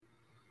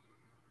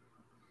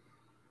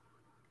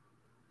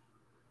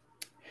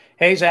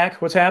Hey,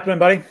 Zach, what's happening,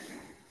 buddy?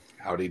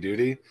 Howdy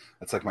doody.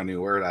 That's like my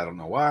new word. I don't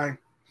know why.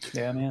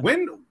 Yeah, man.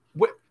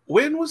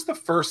 When was the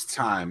first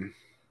time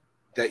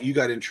that you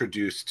got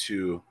introduced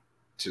to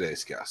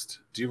today's guest?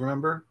 Do you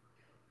remember?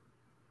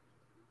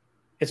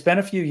 It's been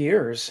a few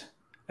years.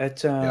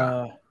 It,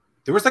 Yeah.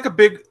 There was like a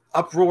big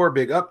uproar,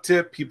 big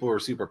uptip. People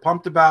were super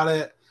pumped about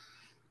it.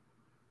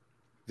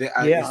 yeah,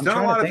 It's I'm done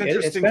a trying to lot of think. It's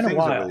interesting been a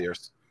things over the while.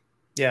 years.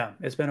 Yeah,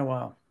 it's been a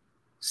while.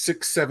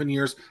 6, 7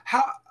 years.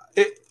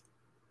 It,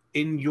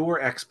 in your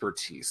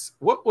expertise,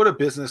 what would a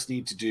business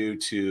need to do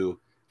to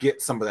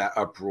get some of that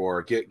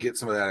uproar, get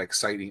some of that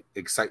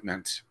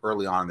excitement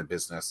early on in the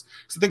business?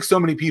 Because I think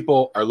so many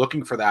people are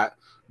looking for that.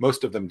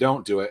 Most of them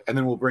don't do it, and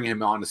then we'll bring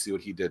him on to see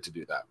what he did to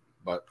do that.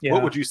 But what Yeah.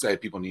 would you say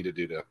people need to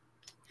do to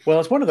Well,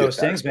 it's one of get those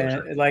that things,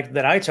 exposure? man, like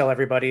that I tell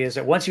everybody is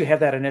that once you have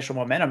that initial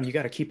momentum, you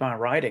got to keep on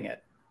riding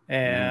it. Mm-hmm.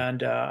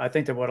 And I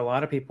think that what a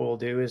lot of people will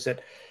do is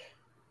that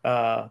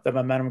the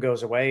momentum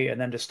goes away, and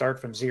then to start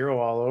from zero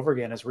all over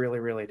again is really,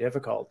 really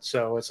difficult.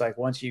 So it's like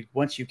once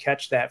you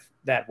catch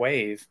that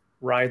wave,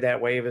 ride that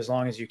wave as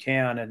long as you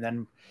can, and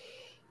then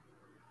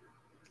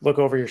look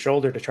over your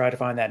shoulder to try to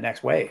find that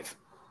next wave.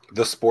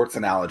 The sports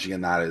analogy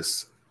in that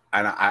is,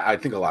 and I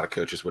think a lot of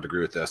coaches would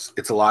agree with this.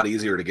 It's a lot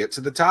easier to get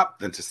to the top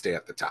than to stay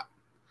at the top,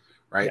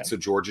 right? Yeah. So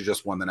Georgia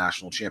just won the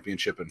national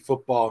championship in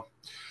football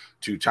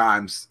 2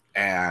 times,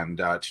 and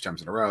 2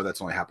 times in a row.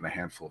 That's only happened a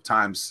handful of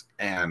times.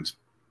 And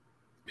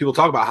people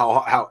talk about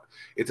how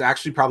it's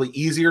actually probably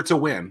easier to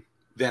win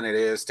than it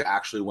is to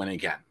actually win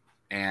again.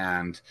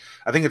 And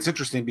I think it's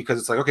interesting because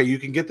it's like, okay, you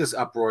can get this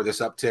uproar,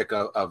 this uptick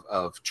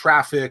of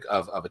traffic,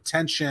 of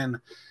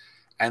attention.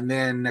 And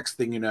then next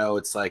thing you know,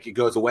 it's like it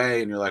goes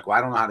away and you're like, well,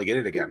 I don't know how to get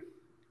it again.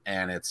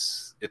 And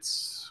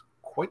it's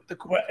quite the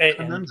Well,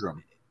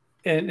 conundrum.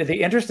 and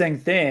the interesting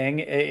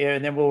thing,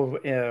 and then we'll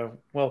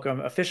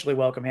officially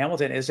welcome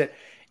Hamilton, is that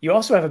you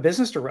also have a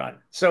business to run.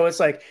 So it's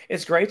like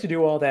it's great to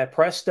do all that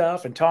press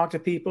stuff and talk to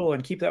people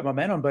and keep that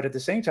momentum, but at the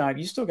same time,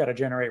 you still got to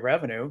generate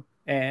revenue.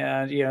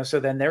 And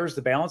so then there's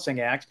the balancing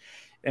act.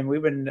 And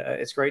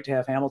it's great to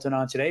have Hamilton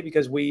on today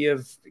because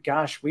we've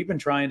been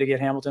trying to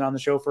get Hamilton on the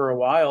show for a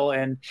while.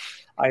 And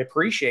I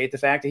appreciate the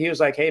fact that he was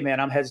like, hey,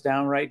 man, I'm heads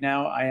down right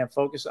now. I am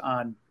focused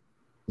on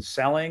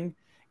selling,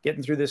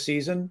 getting through this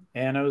season.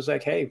 And I was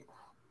like, hey,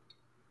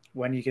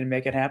 when you can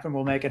make it happen,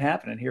 we'll make it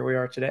happen. And here we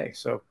are today.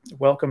 So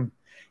welcome,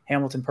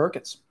 Hamilton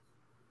Perkins.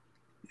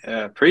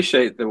 Yeah,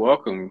 appreciate the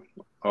welcome,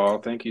 all.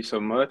 Thank you so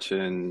much.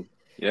 And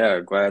yeah,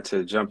 glad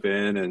to jump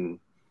in and,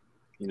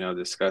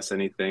 discuss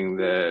anything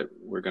that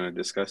we're going to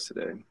discuss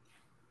today.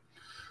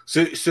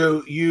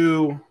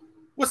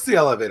 What's the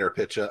elevator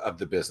pitch of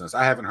the business?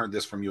 I haven't heard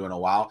this from you in a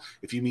while.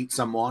 If you meet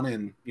someone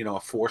in, a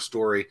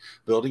 4-story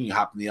building, you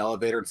hop in the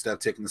elevator instead of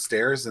taking the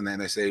stairs, and then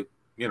they say,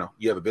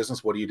 you have a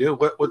business. What do you do?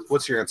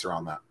 What's your answer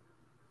on that?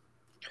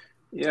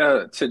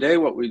 Yeah, today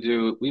what we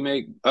do, we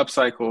make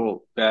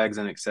upcycle bags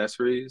and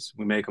accessories.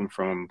 We make them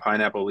from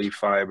pineapple leaf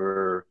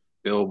fiber,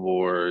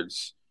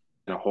 billboards,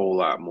 and a whole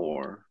lot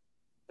more.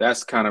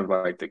 That's kind of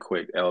like the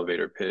quick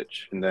elevator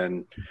pitch. And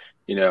then,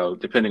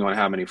 depending on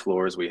how many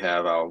floors we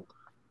have, I'll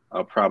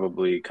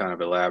probably kind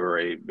of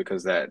elaborate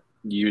because that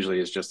usually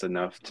is just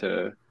enough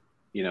to,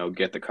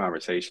 get the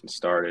conversation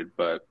started.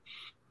 But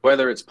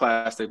whether it's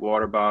plastic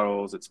water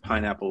bottles, it's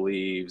pineapple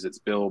leaves, it's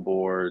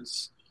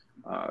billboards,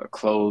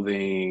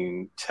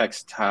 clothing,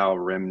 textile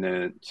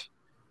remnant,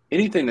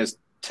 anything that's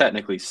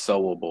technically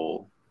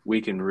sewable,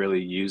 we can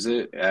really use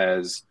it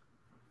as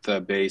the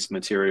base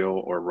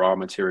material or raw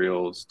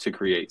materials to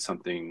create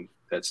something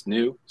that's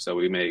new. So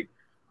we make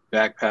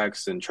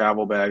backpacks and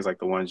travel bags like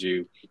the ones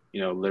you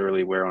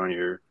literally wear on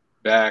your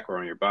back or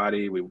on your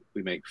body. We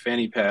make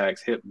fanny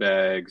packs, hip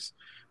bags.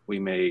 We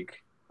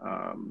make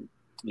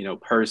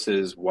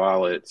purses,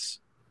 wallets,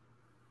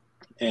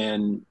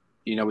 and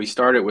we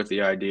started with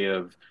the idea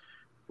of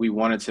we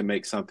wanted to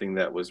make something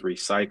that was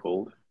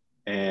recycled,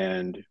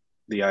 and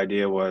the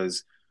idea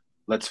was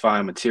let's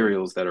find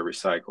materials that are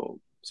recycled.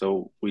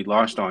 So we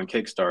launched on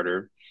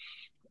Kickstarter,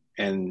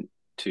 and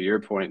to your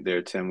point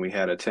there, Tim, we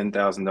had a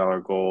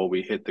 $10,000 goal.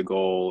 We hit the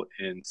goal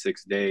in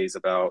 6 days.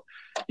 About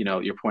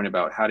your point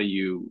about how do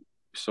you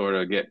sort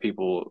of get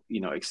people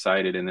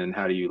excited, and then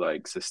how do you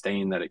like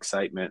sustain that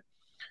excitement.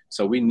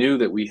 So we knew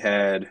that we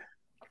had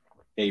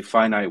a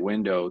finite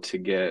window to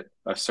get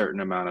a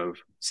certain amount of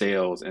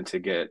sales and to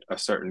get a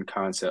certain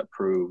concept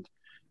proved.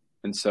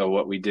 And so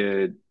what we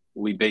did,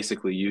 we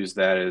basically used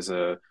that as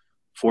a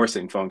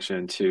forcing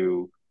function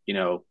to,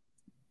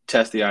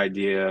 test the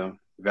idea,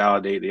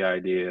 validate the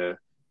idea,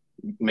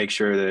 make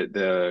sure that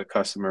the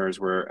customers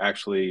were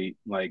actually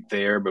like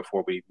there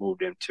before we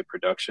moved into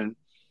production.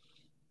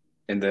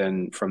 And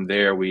then from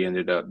there, we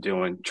ended up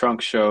doing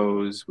trunk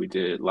shows. We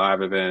did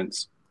live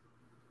events.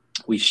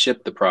 We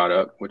shipped the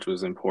product, which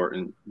was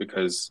important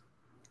because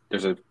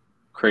there's a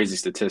crazy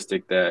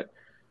statistic that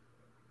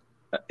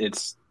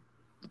it's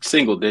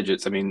single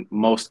digits. I mean,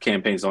 most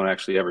campaigns don't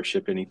actually ever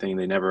ship anything.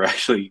 They never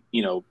actually,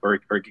 or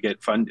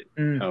get funded,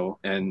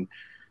 And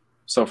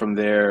so from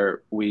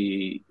there,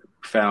 we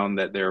found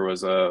that there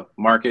was a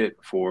market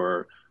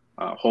for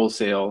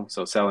wholesale,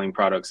 so selling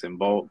products in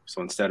bulk.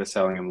 So instead of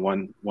selling them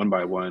one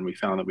by one, we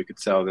found that we could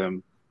sell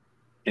them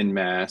in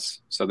mass.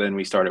 So then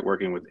we started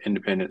working with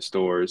independent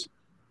stores.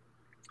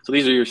 So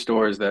these are your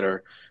stores that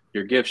are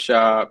your gift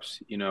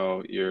shops,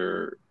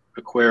 your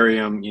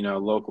aquarium,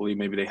 locally,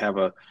 maybe they have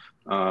a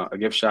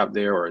gift shop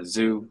there, or a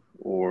zoo,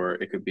 or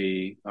it could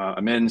be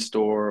a men's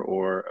store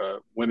or a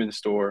women's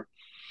store.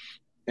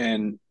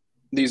 And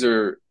these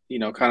are,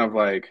 kind of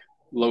like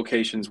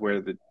locations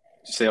where the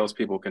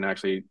salespeople can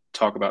actually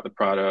talk about the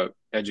product,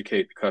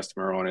 educate the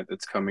customer on it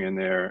that's coming in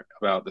there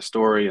about the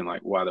story and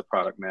like why the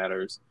product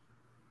matters.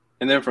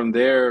 And then from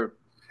there,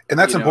 and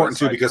that's important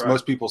too, because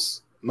most people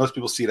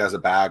see it as a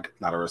bag,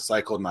 not a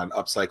recycled, not an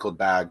upcycled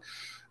bag.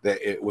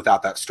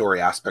 Without that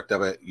story aspect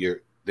of it,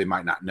 they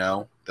might not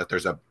know that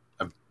there's a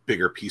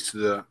bigger piece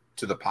to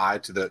the pie,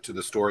 to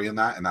the story in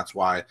that, and that's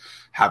why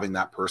having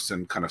that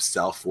person kind of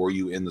sell for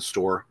you in the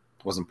store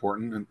was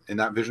important in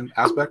that vision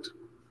aspect.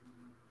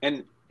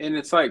 And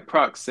it's like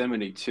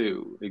proximity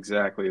too,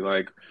 exactly.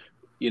 Like,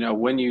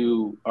 when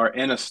you are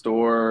in a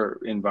store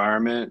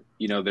environment,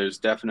 there's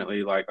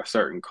definitely like a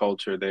certain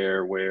culture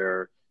there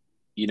where,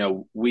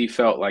 we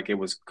felt like it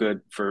was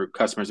good for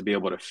customers to be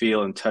able to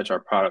feel and touch our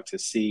product, to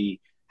see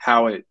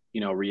how it,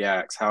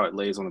 reacts, how it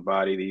lays on the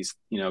body, these,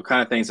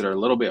 kind of things that are a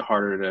little bit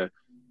harder to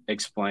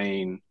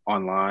explain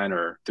online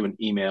or through an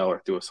email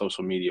or through a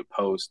social media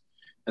post.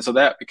 And so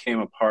that became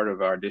a part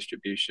of our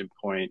distribution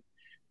point.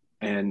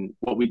 And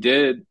what we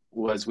did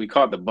was we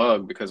caught the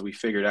bug, because we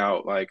figured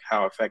out like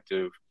how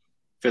effective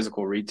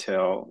physical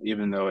retail,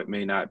 even though it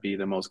may not be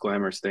the most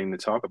glamorous thing to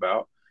talk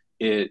about,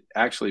 it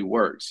actually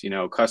works.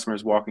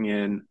 Customers walking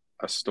in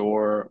a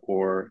store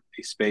or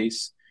a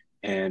space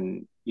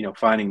and,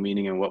 finding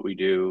meaning in what we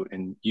do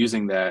and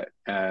using that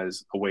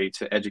as a way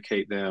to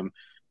educate them,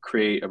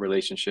 create a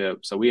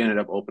relationship. So we ended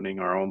up opening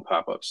our own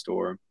pop-up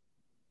store.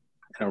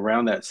 And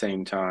around that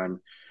same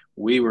time,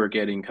 we were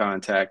getting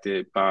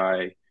contacted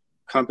by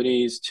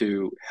companies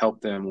to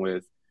help them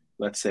with,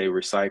 let's say,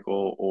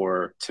 recycle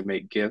or to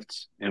make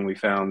gifts. And we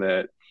found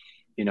that,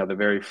 the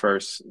very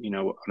first,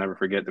 I'll never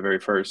forget, the very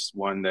first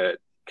one that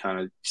kind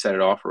of set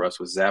it off for us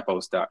was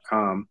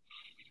Zappos.com.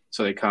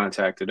 So they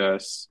contacted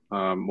us.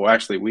 Well,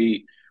 actually,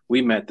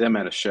 we met them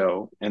at a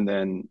show, and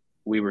then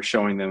we were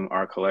showing them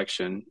our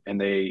collection, and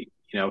they,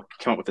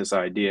 come up with this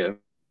idea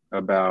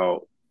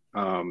about,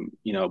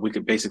 we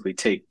could basically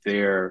take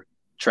their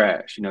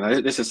trash.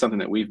 This is something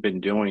that we've been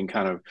doing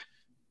kind of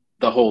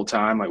the whole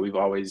time. Like, we've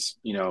always,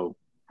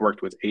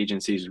 worked with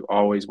agencies, we've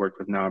always worked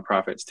with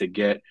nonprofits to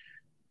get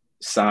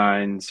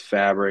signs,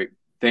 fabric,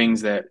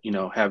 things that,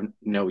 have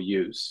no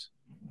use.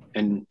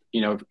 And,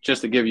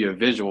 just to give you a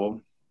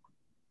visual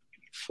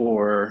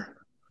for,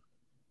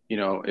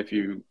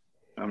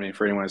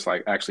 for anyone that's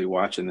like actually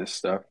watching this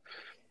stuff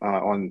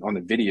on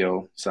the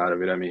video side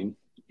of it,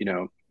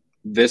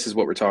 this is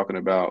what we're talking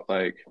about.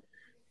 Like,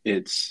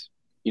 it's,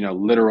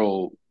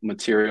 literal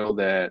material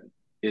that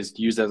is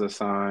used as a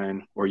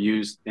sign or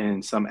used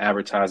in some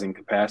advertising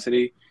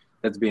capacity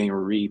that's being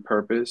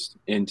repurposed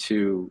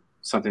into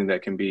something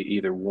that can be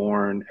either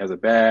worn as a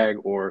bag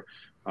or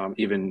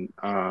even,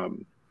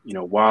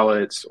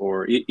 wallets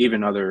or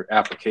even other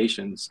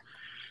applications.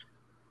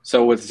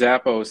 So with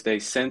Zappos, they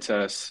sent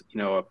us,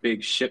 a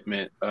big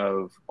shipment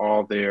of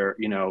all their,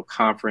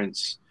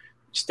 conference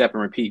step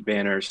and repeat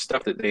banners,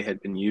 stuff that they had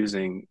been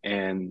using.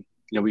 And,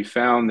 we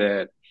found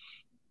that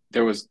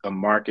there was a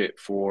market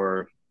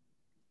for,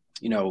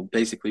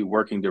 basically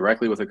working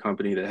directly with a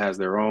company that has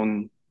their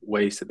own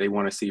waste that they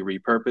want to see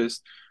repurposed.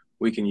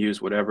 We can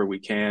use whatever we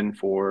can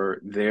for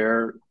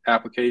their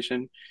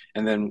application.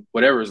 And then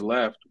whatever is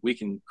left, we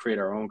can create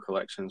our own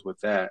collections with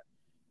that.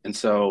 And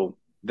so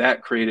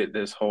that created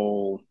this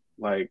whole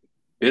like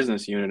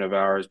business unit of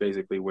ours,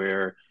 basically,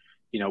 where,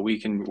 we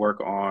can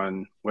work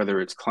on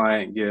whether it's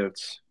client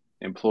gifts,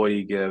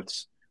 employee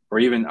gifts, or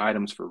even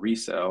items for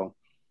resale.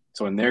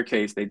 So in their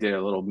case, they did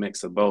a little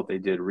mix of both. They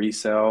did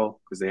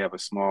resell because they have a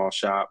small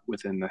shop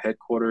within the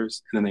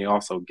headquarters, and then they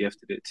also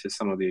gifted it to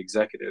some of the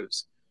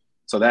executives.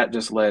 So that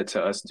just led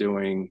to us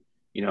doing,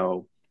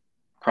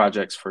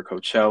 projects for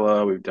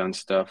Coachella. We've done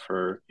stuff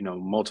for,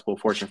 multiple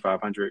Fortune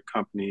 500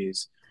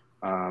 companies,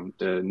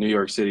 the New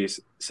York City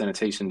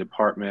Sanitation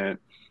Department,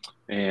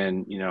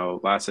 and,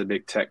 lots of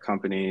big tech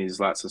companies,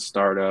 lots of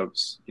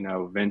startups,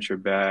 venture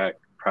backed,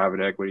 private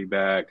equity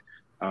backed,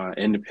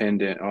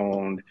 independent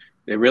owned.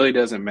 It really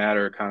doesn't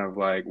matter kind of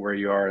like where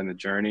you are in the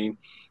journey.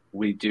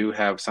 We do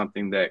have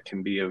something that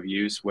can be of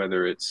use,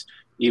 whether it's,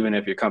 even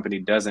if your company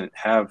doesn't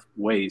have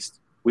waste,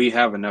 we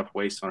have enough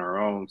waste on our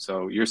own.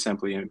 So you're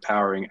simply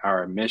empowering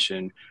our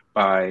mission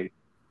by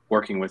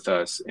working with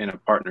us in a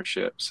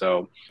partnership.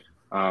 So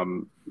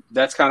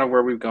that's kind of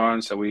where we've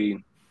gone. So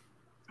we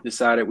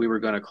decided we were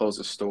going to close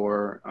the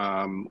store.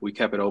 We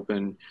kept it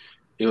open.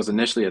 It was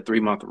initially a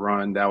 3-month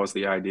run. That was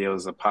the idea. It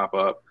was a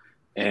pop-up.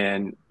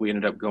 And we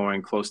ended up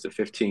going close to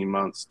 15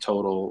 months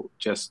total,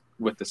 just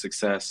with the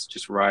success,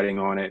 just riding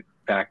on it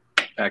back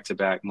to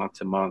back, month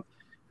to month.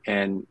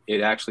 And it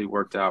actually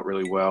worked out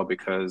really well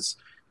because,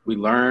 we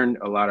learned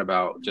a lot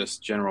about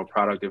just general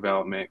product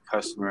development,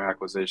 customer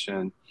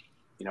acquisition,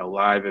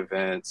 live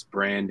events,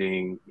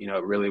 branding.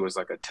 It really was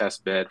like a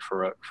test bed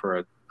for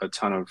a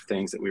ton of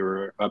things that we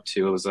were up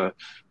to. It was a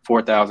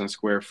 4,000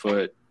 square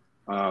foot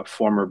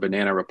former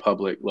Banana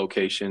Republic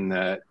location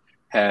that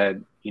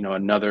had,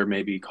 another,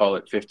 maybe call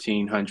it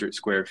 1,500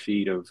 square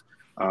feet of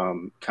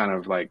kind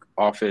of like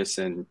office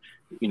and,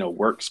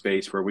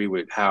 workspace where we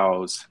would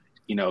house,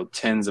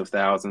 tens of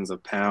thousands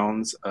of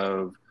pounds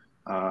of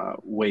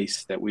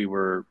waste that we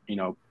were,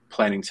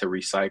 planning to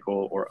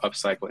recycle or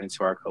upcycle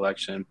into our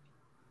collection.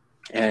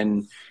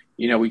 And,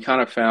 we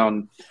kind of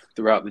found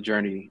throughout the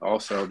journey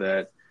also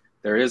that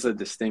there is a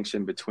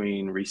distinction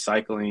between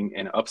recycling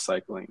and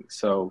upcycling.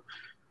 So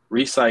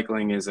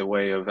recycling is a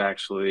way of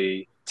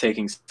actually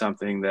taking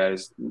something that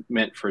is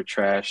meant for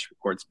trash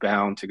or it's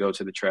bound to go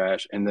to the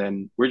trash. And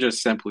then we're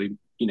just simply,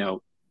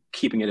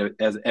 keeping it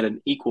as at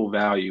an equal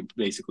value.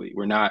 Basically,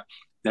 we're not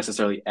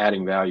necessarily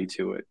adding value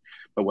to it.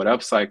 But what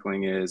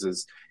upcycling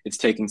is it's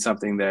taking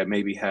something that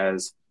maybe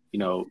has,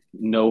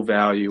 no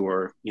value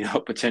or,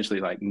 potentially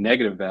like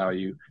negative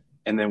value.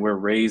 And then we're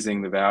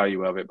raising the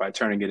value of it by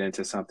turning it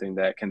into something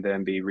that can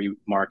then be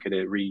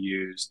remarketed,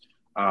 reused,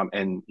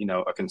 and,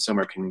 a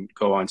consumer can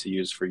go on to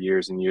use for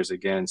years and years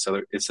again.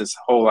 So it's this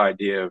whole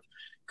idea of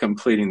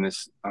completing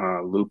this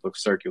loop of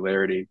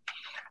circularity.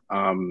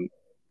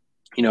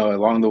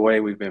 Along the way,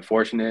 we've been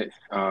fortunate,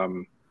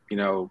 going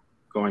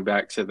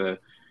back to the,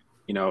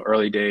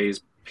 early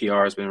days.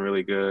 PR has been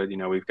really good.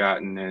 We've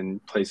gotten in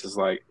places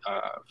like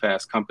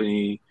Fast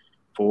Company,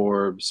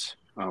 Forbes,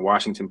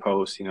 Washington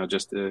Post,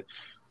 just to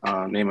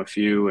name a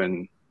few,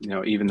 and,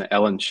 even the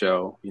Ellen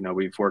Show.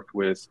 We've worked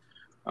with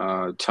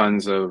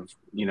tons of,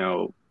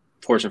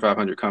 Fortune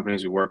 500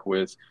 companies. We work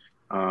with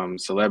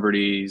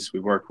celebrities. We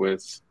work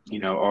with,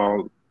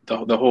 all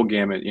the whole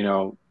gamut.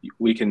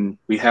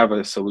 We have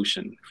a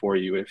solution for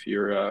you if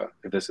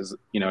this is,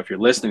 if you're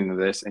listening to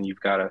this and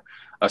you've got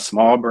a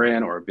small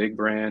brand or a big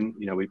brand,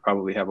 we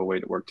probably have a way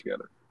to work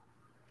together.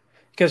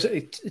 Because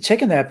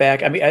taking that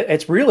back, I mean,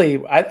 it's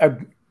really, I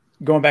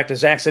going back to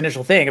Zach's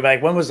initial thing about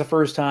like, when was the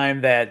first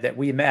time that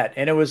we met?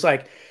 And it was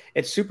like,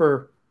 it's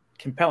super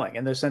compelling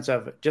in the sense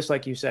of, just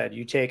like you said,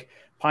 you take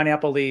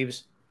pineapple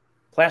leaves,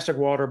 plastic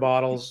water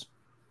bottles,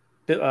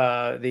 the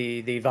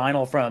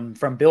vinyl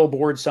from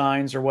billboard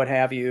signs or what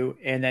have you,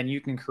 and then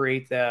you can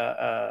create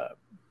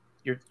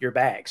your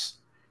bags.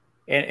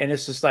 And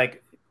it's just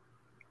like,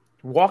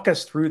 walk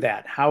us through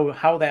that,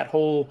 how that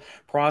whole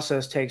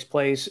process takes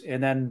place.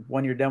 And then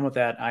when you're done with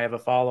that, I have a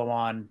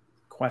follow-on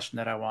question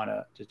that I want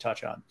to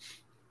touch on.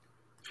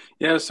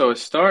 Yeah, so it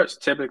starts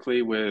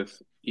typically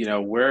with,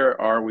 where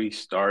are we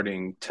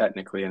starting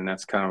technically? And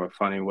that's kind of a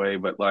funny way,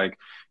 but like,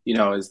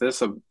 is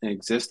this an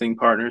existing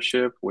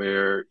partnership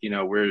where,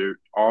 we're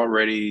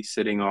already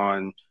sitting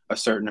on a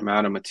certain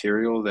amount of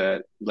material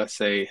that, let's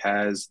say,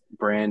 has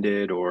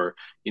branded or,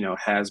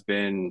 has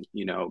been,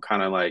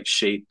 kind of like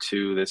shaped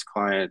to this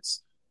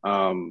client's,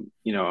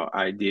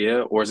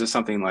 idea? Or is this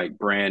something like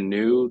brand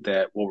new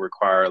that will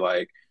require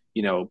like,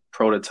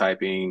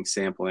 prototyping,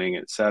 sampling,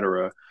 et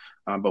cetera?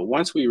 But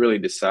once we really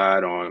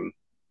decide on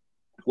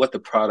what the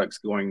product's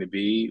going to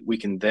be, we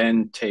can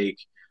then take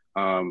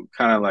kind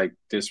of like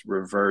this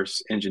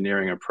reverse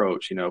engineering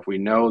approach. If we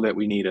know that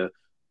we need a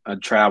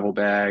travel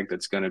bag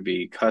that's going to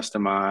be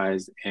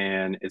customized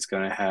and it's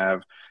going to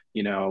have,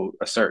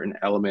 a certain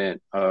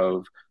element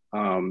of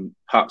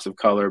pops of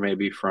color,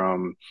 maybe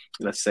from,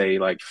 let's say,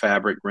 like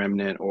fabric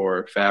remnant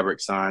or fabric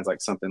signs,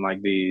 like something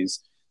like these,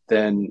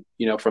 then,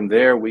 from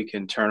there we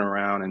can turn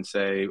around and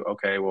say,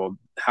 okay, well,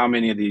 how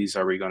many of these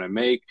are we going to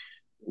make?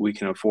 We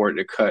can afford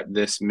to cut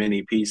this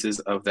many pieces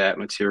of that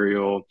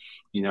material.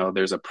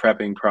 There's a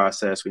prepping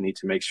process. We need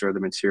to make sure the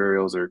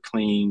materials are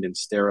cleaned and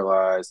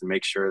sterilized and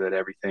make sure that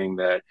everything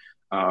that,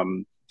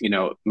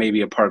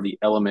 maybe a part of the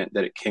element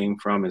that it came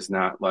from is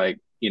not like,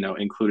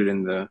 included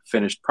in the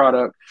finished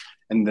product.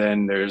 And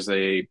then there's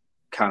a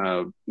kind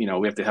of,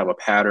 we have to have a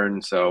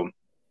pattern. So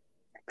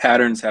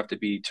patterns have to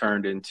be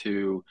turned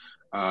into,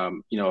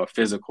 a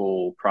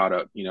physical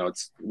product.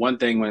 It's one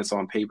thing when it's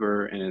on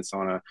paper and it's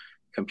on a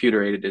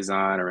computer aided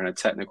design or in a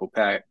technical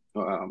pack.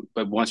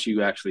 But once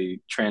you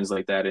actually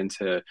translate that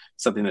into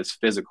something that's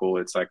physical,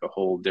 it's like a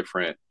whole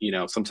different,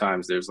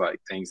 sometimes there's like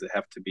things that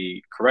have to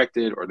be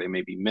corrected or they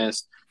may be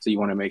missed. So you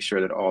want to make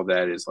sure that all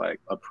that is like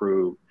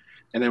approved.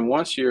 And then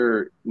once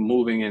you're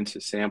moving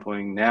into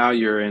sampling, now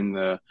you're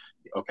in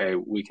okay,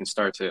 we can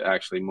start to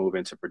actually move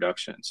into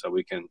production. So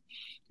we can,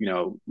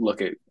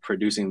 look at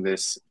producing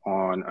this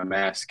on a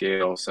mass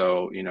scale.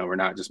 So, we're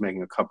not just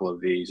making a couple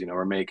of these,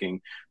 we're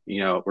making,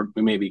 we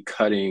may be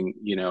cutting,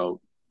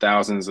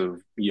 thousands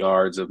of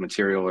yards of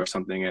material or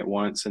something at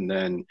once. And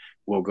then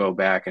we'll go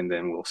back and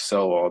then we'll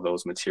sew all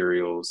those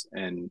materials.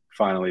 And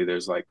finally,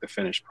 there's like the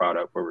finished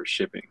product where we're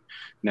shipping.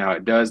 Now,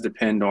 it does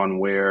depend on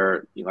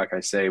where, like I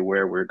say,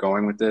 where we're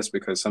going with this,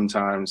 because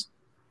sometimes,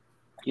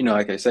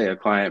 like I say, a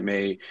client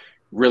may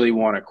really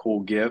want a cool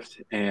gift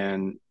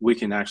and we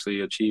can actually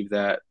achieve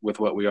that with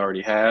what we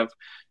already have.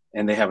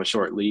 And they have a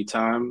short lead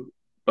time.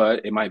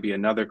 but it might be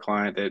another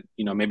client that,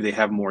 maybe they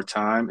have more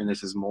time and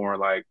this is more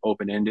like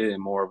open-ended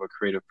and more of a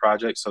creative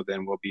project. So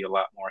then we'll be a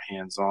lot more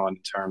hands-on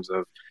in terms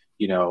of,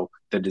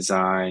 the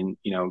design,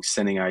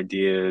 sending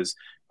ideas.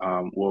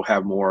 We'll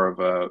have more of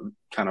a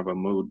kind of a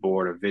mood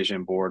board, a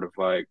vision board of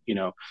like,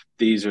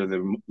 these are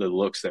the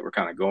looks that we're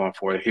kind of going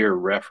for. Here are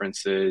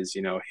references,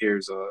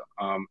 here's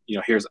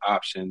here's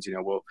options.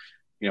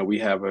 We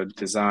have a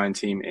design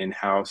team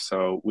in-house,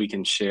 so we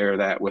can share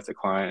that with the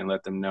client and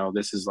let them know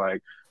this is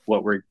like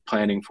what we're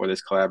planning for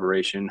this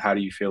collaboration. How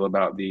do you feel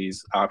about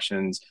these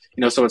options?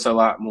 So it's a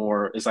lot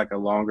more, it's like a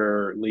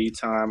longer lead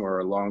time or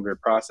a longer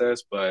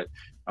process, but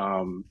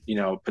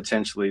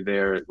potentially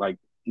they're like,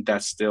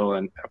 that's still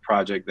a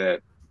project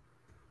that,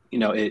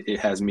 it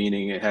has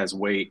meaning, it has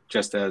weight,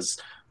 just as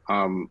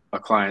a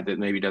client that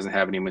maybe doesn't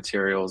have any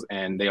materials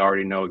and they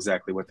already know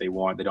exactly what they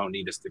want. They don't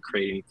need us to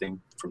create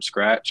anything from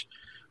scratch,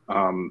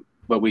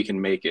 but we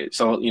can make it.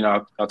 So,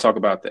 I'll talk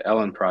about the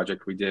Ellen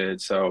project we did.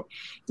 So,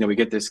 we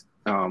get this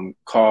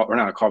call, or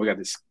not a call, we got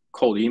this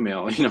cold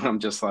email, I'm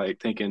just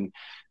like thinking,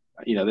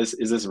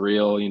 is this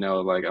real?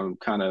 Like I'm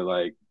kind of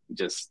like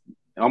just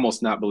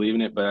almost not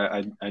believing it,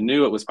 but I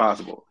knew it was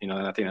possible, and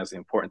I think that's the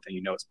important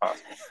thing, it's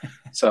possible.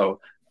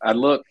 So I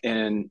look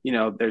and,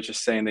 they're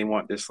just saying they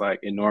want this like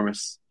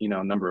enormous,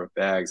 number of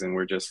bags. And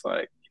we're just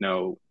like,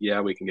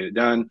 yeah, we can get it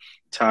done.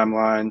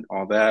 Timeline,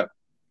 all that.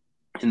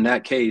 In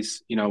that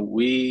case,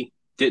 we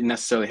didn't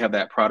necessarily have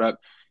that product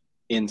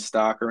in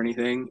stock or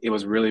anything. It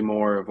was really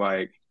more of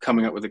like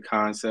coming up with a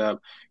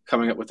concept,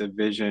 coming up with a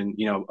vision,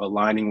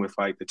 aligning with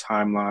like the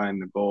timeline,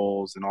 the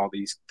goals and all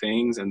these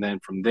things. And then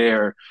from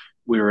there,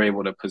 we were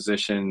able to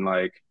position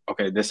like,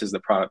 okay, this is the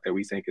product that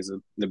we think is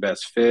the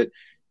best fit.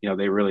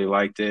 They really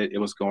liked it. It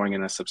was going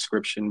in a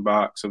subscription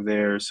box of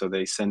theirs. So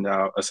they send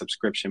out a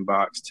subscription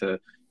box to,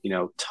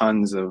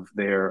 tons of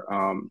their,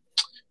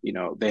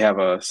 they have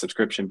a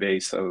subscription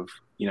base of,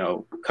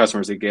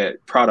 customers that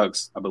get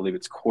products. I believe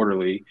it's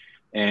quarterly.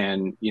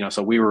 And,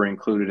 so we were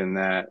included in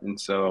that. And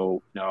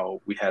so,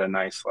 we had a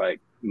nice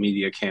like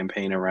media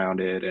campaign around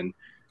it. And,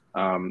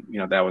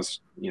 that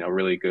was,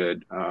 really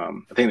good. I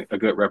think a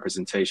good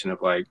representation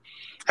of like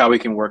how we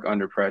can work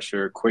under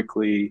pressure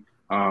quickly,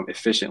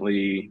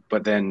 efficiently,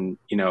 but then,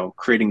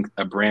 creating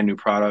a brand new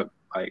product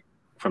like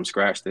from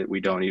scratch that we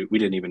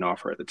didn't even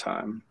offer at the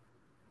time.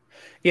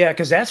 Yeah,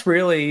 because that's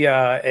really,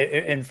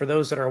 and for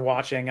those that are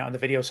watching on the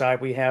video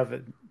side, we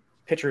have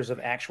pictures of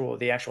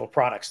the actual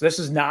products. This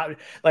is not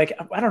like,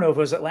 I don't know if it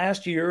was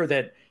last year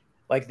that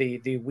like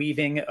the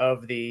weaving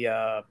of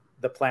the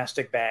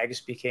plastic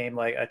bags became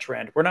like a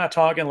trend. We're not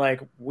talking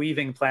like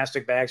weaving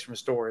plastic bags from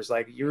stores.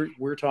 Like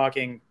we're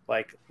talking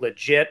like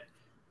legit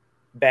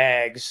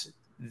bags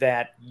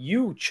that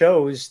you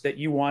chose, that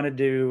you wanted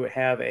to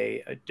have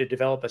to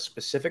develop a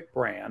specific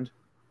brand,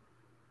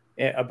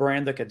 a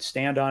brand that could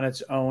stand on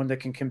its own,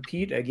 that can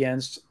compete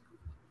against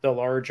the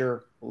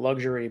larger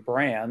luxury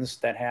brands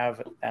that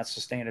have that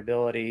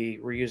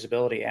sustainability,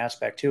 reusability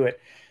aspect to it.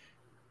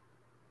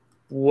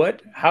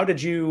 How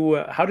did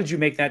you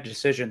make that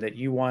decision that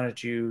you wanted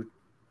to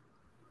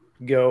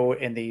go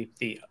in the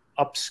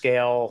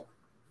upscale,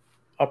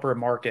 upper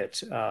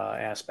market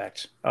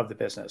aspect of the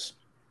business?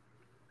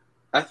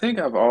 I think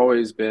I've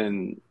always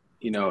been,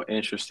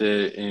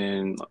 interested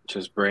in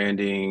just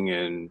branding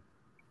and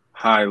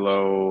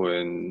high-low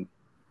and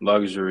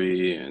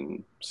luxury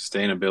and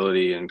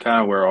sustainability and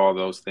kind of where all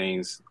those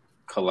things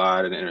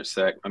collide and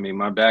intersect. I mean,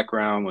 my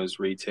background was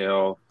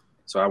retail.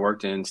 So I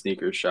worked in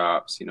sneaker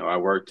shops, I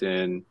worked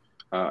in,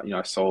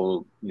 I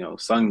sold,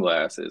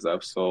 sunglasses,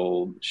 I've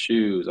sold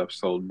shoes, I've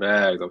sold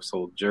bags, I've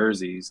sold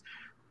jerseys.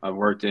 I've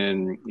worked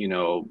in,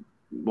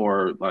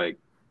 more like,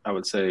 I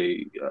would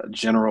say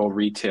general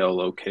retail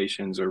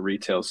locations or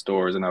retail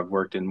stores. And I've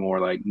worked in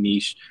more like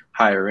niche,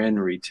 higher end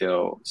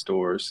retail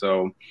stores.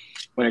 So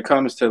when it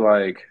comes to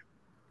like,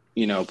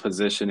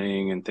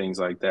 positioning and things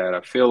like that,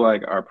 I feel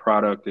like our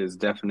product is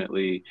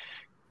definitely,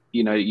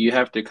 you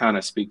have to kind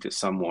of speak to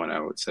someone, I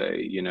would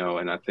say,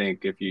 and I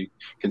think if you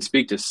can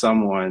speak to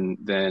someone,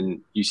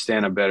 then you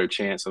stand a better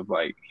chance of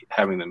like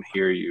having them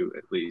hear you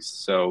at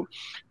least. So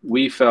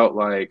we felt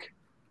like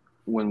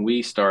when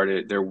we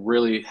started, there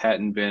really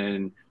hadn't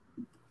been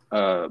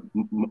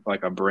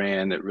like a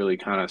brand that really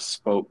kind of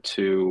spoke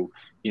to,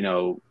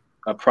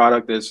 a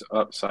product that's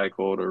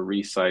upcycled or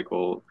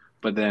recycled,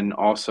 but then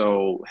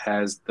also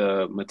has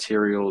the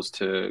materials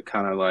to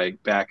kind of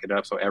like back it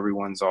up. So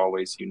everyone's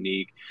always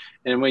unique.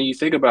 And when you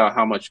think about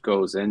how much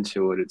goes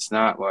into it, it's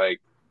not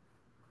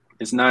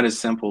as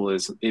simple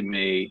as it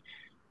may,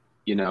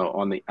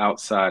 on the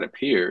outside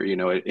appear,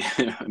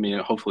 I mean,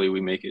 hopefully we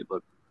make it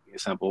look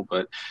simple,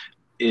 but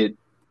it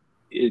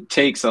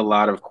takes a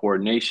lot of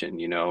coordination,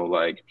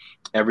 like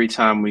every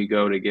time we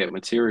go to get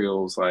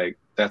materials, like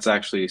that's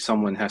actually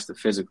someone has to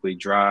physically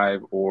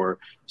drive or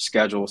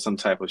schedule some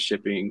type of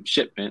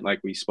shipment, like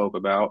we spoke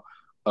about,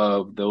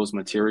 of those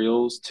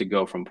materials to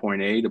go from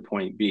point A to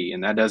point B.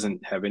 And that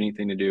doesn't have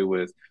anything to do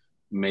with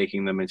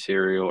making the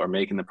material or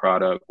making the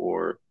product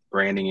or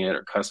branding it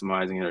or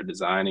customizing it or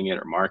designing it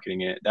or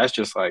marketing it. That's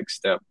just like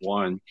step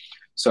one.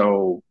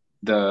 So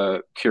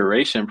the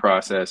curation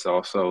process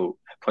also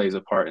plays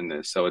a part in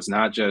this. So it's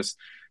not just,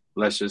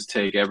 let's just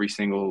take every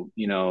single,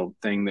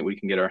 thing that we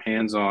can get our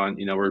hands on.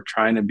 We're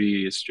trying to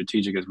be as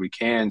strategic as we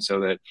can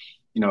so that,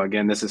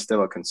 again, this is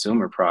still a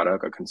consumer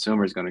product. A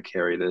consumer is going to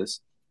carry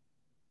this,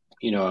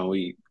 and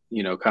we,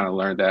 kind of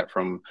learned that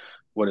from,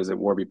 what is it,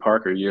 Warby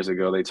Parker years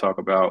ago. They talk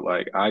about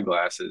like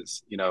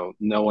eyeglasses.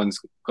 No one's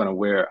going to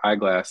wear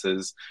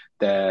eyeglasses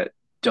that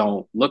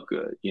don't look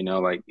good.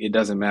 Like it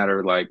doesn't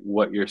matter like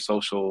what your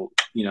social,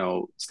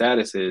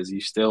 status is.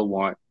 You still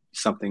want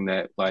something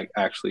that like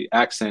actually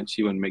accents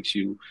you and makes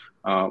you,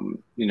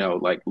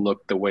 like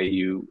look the way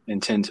you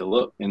intend to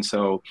look. And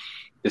so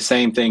the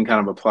same thing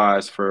kind of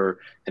applies for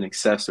an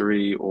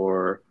accessory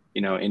or,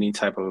 any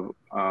type of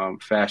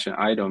fashion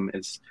item.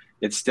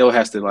 It still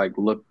has to like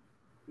look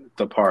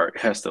the part,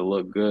 has to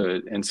look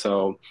good. And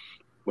so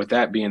with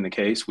that being the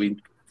case, we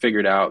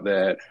figured out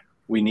that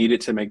we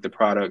needed to make the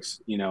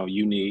products,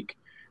 unique.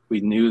 We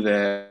knew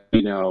that,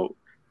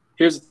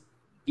 here's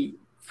the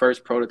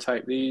first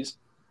prototype. It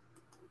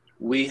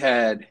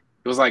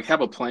was like,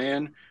 have a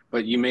plan,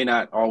 but you may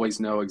not always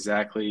know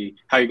exactly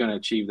how you're going to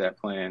achieve that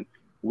plan.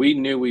 We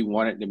knew we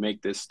wanted to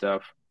make this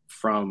stuff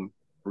from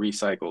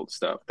recycled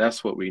stuff.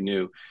 That's what we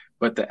knew.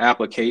 But the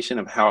application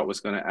of how it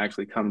was going to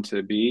actually come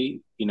to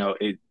be,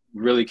 it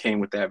really came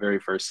with that very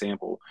first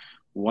sample.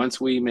 Once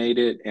we made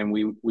it and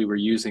we were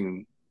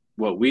using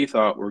what we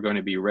thought were going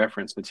to be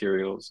reference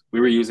materials, we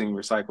were using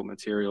recycled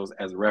materials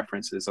as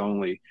references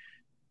only.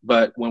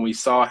 But when we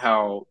saw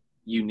how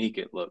unique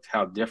it looked,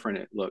 how different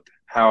it looked,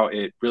 how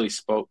it really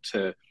spoke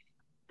to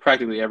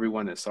practically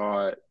everyone that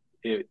saw it,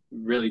 it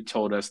really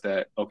told us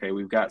that, okay,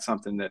 we've got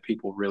something that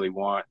people really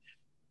want.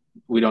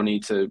 We don't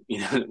need to,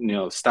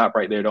 stop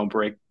right there. Don't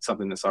break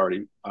something that's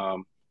already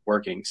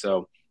working.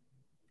 So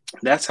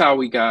that's how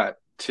we got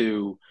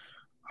to,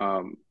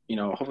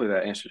 hopefully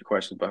that answers your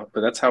question, but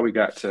that's how we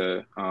got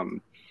to,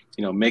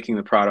 making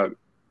the product,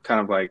 kind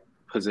of like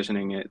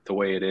positioning it the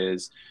way it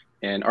is.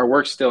 And our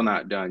work's still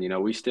not done.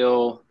 We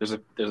still, there's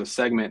a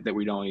segment that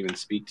we don't even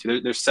speak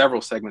to. There's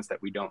several segments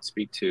that we don't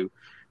speak to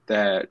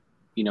that,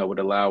 would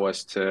allow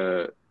us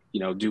to,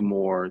 do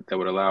more, that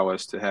would allow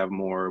us to have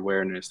more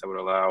awareness, that would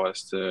allow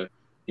us to,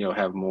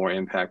 have more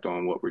impact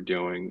on what we're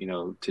doing.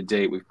 To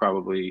date, we've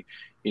probably,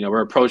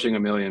 we're approaching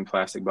 1 million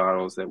plastic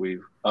bottles that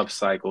we've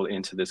upcycled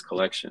into this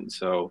collection.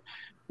 So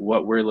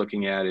what we're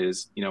looking at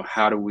is,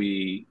 how do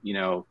we,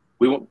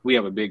 we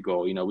have a big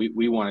goal.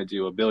 We want to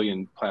do 1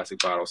 billion plastic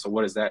bottles. So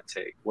what does that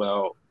take?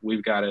 Well,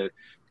 we got to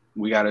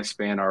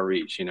expand our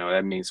reach.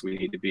 That means we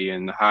need to be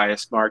in the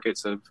highest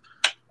markets of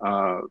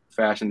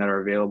fashion that are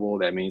available.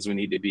 That means we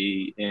need to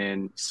be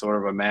in sort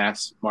of a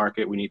mass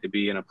market. We need to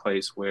be in a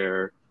place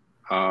where,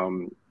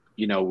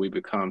 we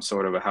become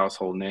sort of a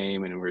household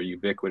name and we're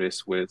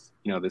ubiquitous with,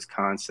 this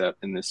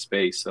concept in this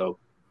space. So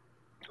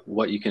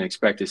what you can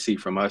expect to see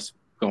from us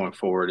going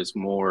forward is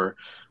more,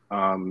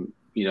 I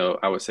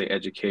would say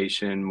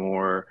education,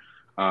 more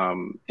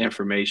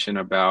information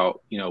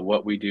about,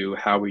 what we do,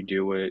 how we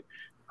do it,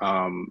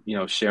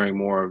 sharing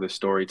more of the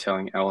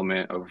storytelling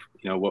element of,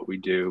 what we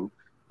do.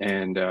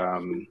 And,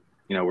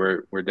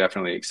 we're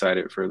definitely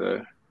excited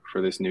for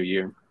this new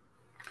year.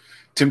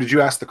 Tim, did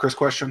you ask the Chris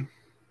question?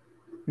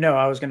 No,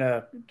 I was going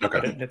to. Okay.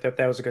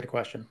 That was a good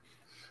question.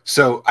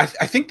 So I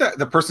think that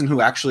the person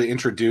who actually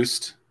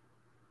introduced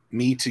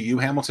me to you,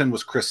 Hamilton,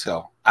 was Chris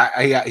Hill. He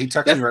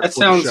texted me right before the show. That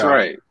sounds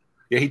right.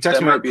 Yeah, he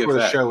texted me right before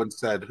the show and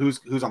said, "Who's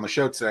on the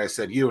show today?" I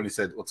said, "You," and he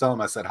said, "Well, tell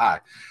him I said hi."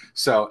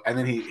 So, and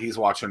then he's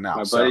watching now.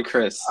 My buddy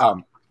Chris.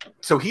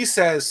 So he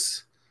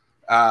says,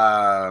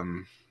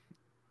 Tim,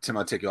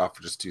 I'll take you off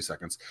for just 2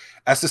 seconds.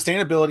 As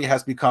sustainability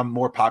has become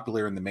more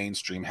popular in the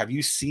mainstream, have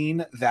you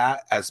seen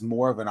that as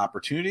more of an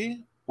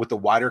opportunity with a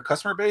wider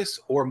customer base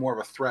or more of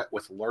a threat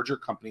with larger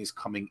companies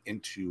coming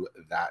into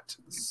that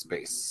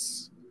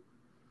space?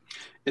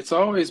 It's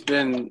always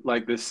been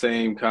like the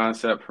same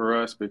concept for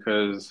us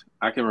because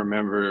I can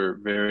remember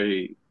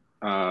very,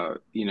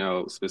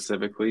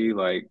 specifically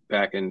like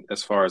back in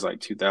as far as like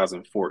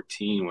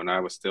 2014 when I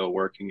was still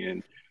working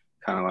in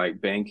kind of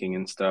like banking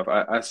and stuff.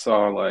 I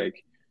saw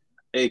like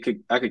I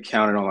could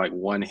count it on like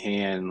one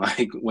hand,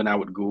 like when I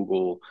would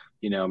Google,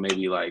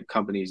 maybe like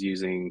companies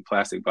using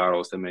plastic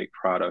bottles to make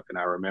product. And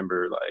I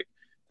remember like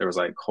there was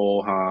like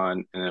Cole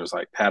Haan and there was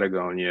like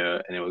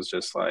Patagonia and it was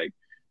just like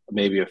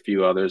maybe a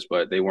few others,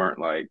 but they weren't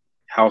like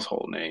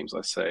household names,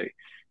 let's say.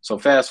 So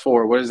fast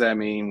forward, what does that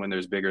mean when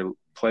there's bigger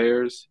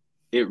players?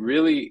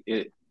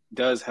 It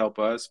does help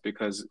us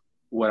because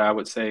what I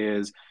would say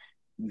is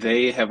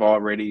they have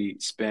already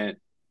spent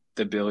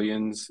the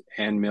billions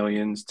and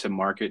millions to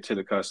market to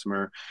the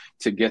customer,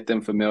 to get them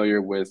familiar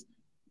with,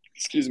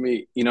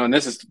 and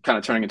this is kind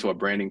of turning into a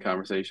branding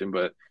conversation,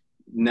 but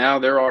now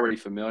they're already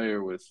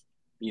familiar with,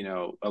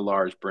 a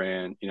large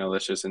brand,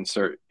 let's just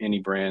insert any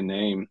brand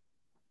name.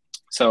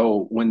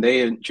 So when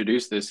they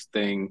introduce this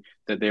thing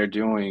that they're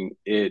doing,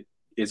 it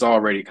is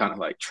already kind of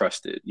like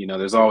trusted,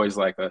 there's always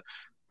like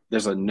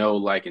there's a know,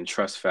 like, and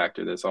trust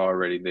factor that's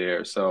already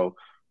there. So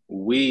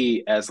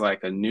we, as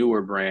like a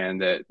newer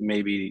brand that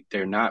maybe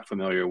they're not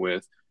familiar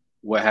with,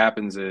 what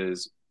happens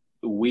is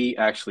we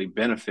actually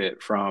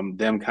benefit from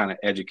them kind of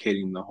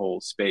educating the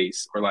whole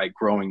space, or like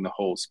growing the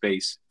whole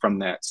space from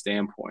that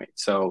standpoint.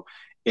 So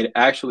it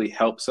actually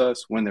helps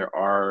us when there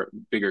are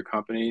bigger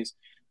companies.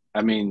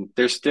 I mean,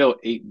 there's still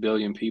 8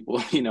 billion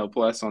people,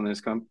 plus on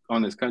this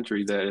on this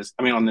country that is,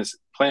 I mean, on this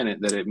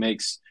planet, that it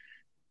makes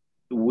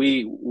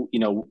we,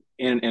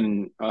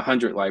 in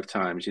 100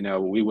 lifetimes,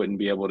 we wouldn't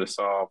be able to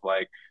solve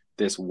like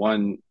this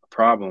one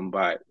problem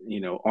by,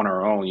 on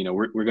our own.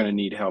 We're going to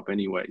need help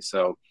anyway.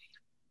 So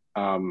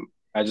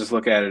I just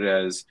look at it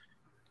as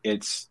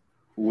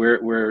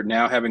we're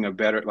now having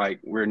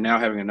we're now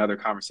having another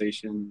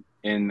conversation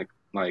in the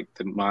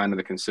mind of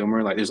the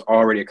consumer. Like, there's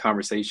already a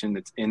conversation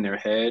that's in their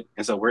head,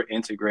 and so we're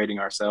integrating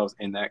ourselves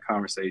in that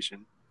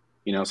conversation.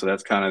 So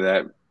that's kind of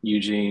that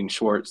Eugene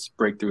Schwartz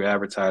breakthrough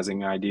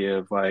advertising idea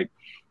of like,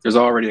 there's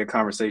already a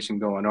conversation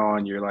going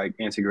on. You're like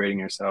integrating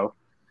yourself,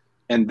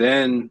 and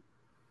then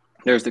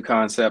there's the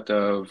concept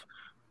of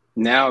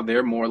now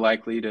they're more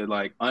likely to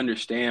like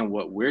understand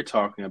what we're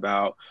talking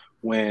about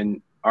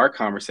when our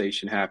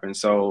conversation happens.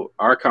 So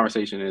our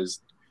conversation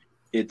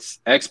it's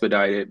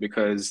expedited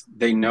because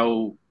they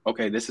know,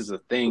 okay, this is a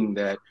thing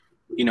that,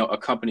 a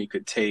company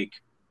could take,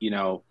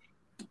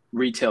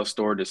 retail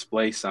store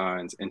display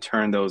signs and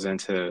turn those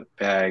into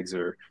bags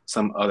or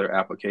some other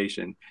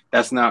application.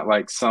 That's not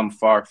like some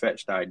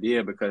far-fetched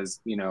idea because,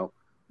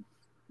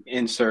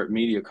 insert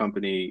media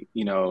company,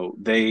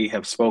 they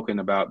have spoken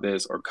about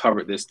this or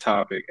covered this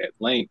topic at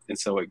length. And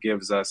so it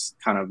gives us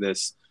kind of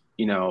this,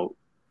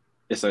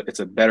 it's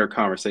a better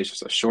conversation.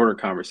 It's a shorter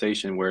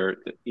conversation where,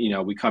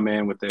 we come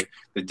in with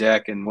the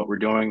deck and what we're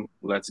doing.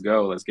 Let's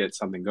go. Let's get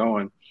something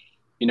going.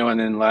 And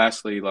then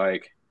lastly,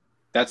 like,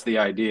 that's the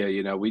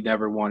idea. We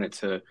never wanted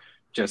to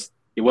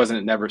it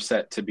wasn't never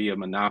set to be a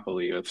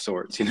monopoly of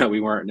sorts.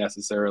 We weren't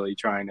necessarily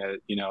trying to,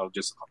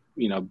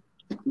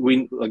 we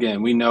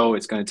know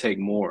it's going to take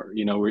more.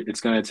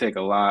 It's going to take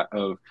a lot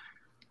of,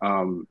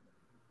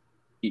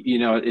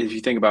 if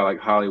you think about like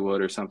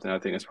Hollywood or something, I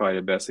think it's probably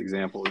the best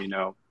example,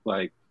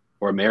 like,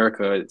 or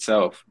America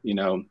itself,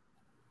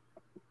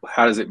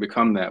 how does it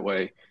become that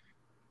way?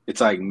 It's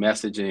like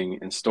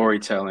messaging and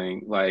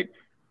storytelling, like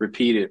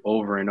repeated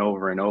over and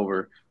over and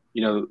over,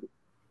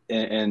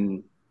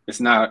 and it's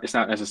not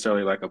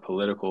necessarily like a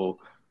political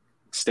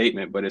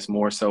statement, but it's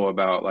more so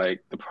about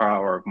like the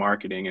power of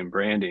marketing and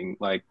branding,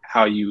 like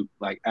how you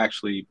like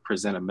actually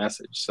present a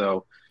message.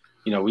 So,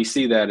 we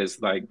see that as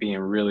like being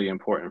really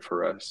important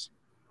for us.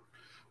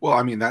 Well,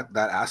 I mean, that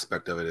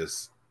aspect of it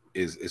is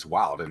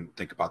wild. And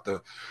think about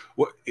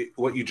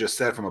what you just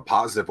said from a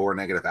positive or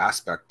negative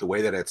aspect, the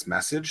way that it's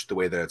messaged, the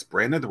way that it's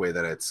branded, the way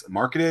that it's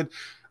marketed.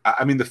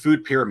 I mean, the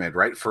food pyramid,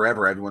 right?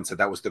 Forever, everyone said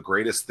that was the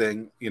greatest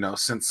thing,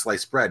 since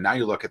sliced bread. Now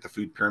you look at the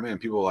food pyramid and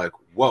people are like,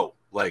 whoa,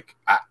 like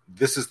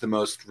this is the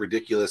most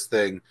ridiculous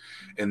thing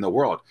in the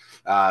world.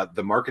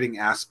 The marketing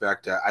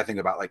aspect, I think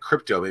about like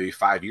crypto maybe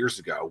 5 years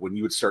ago, when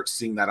you would start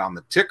seeing that on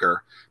the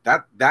ticker,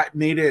 that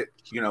made it,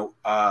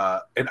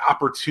 an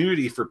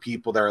opportunity for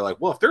people that are like,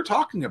 well, if they're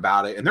talking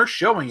about it and they're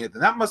showing it,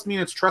 then that must mean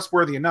it's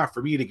trustworthy enough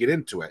for me to get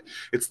into it.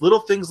 It's little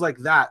things like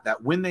that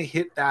when they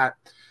hit that,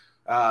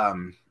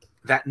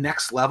 that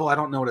next level, I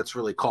don't know what it's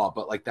really called,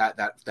 but like that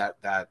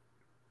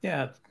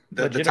yeah,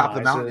 the top of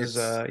the mountain,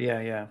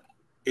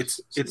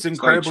 it's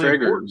incredibly like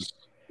important.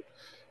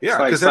 Yeah, it's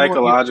like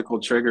psychological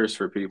triggers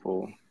for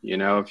people.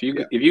 If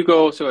you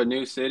go to a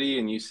new city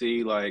and you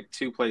see like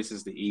 2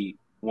 places to eat,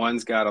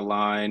 one's got a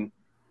line,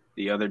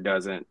 the other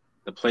doesn't.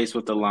 The place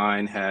with the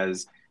line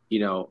has,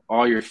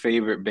 all your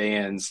favorite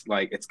bands,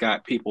 like it's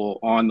got people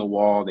on the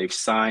wall, they've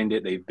signed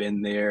it, they've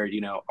been there,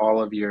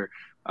 all of your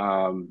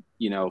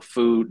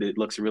food that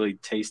looks really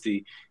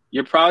tasty.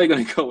 You're probably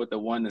going to go with the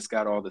one that's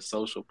got all the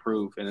social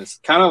proof. And it's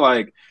kind of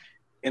like,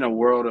 in a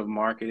world of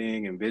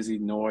marketing and busy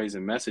noise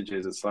and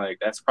messages, it's like,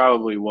 that's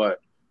probably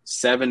what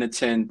 7 to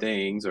 10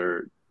 things,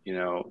 or,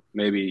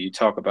 maybe you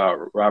talk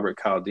about Robert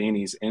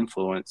Cialdini's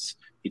influence.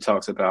 He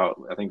talks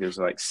about, I think there's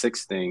like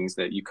 6 things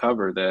that you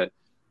cover that,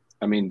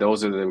 I mean,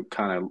 those are the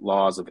kind of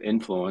laws of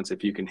influence.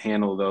 If you can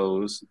handle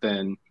those,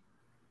 then,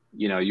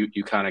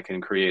 you kind of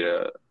can create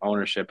a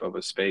ownership of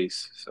a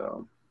space.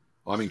 So,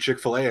 well, I mean,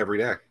 Chick-fil-A every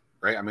day.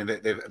 Right. I mean,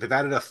 they've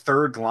added a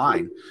third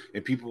line,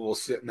 and people will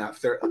sit in that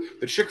third.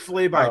 The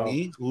Chick-fil-A by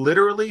me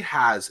literally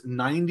has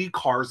 90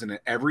 cars in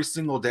it every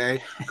single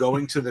day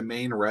going to the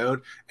main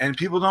road, and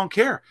people don't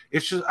care.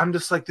 It's just, I'm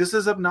just like, this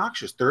is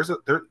obnoxious.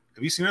 Have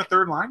you seen a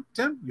third line,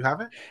 Tim? You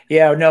haven't?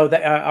 Yeah, no.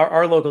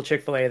 Our local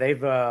Chick-fil-A,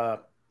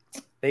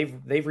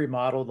 they've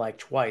remodeled like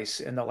twice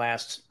in the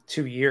last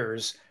 2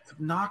 years. It's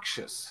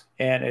obnoxious,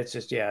 and it's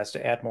just it's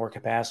to add more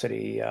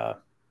capacity.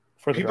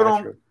 For people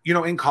don't,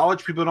 in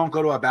college, people don't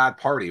go to a bad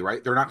party,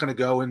 right? They're not going to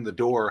go in the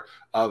door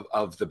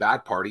of the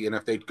bad party. And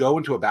if they go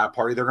into a bad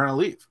party, they're going to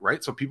leave,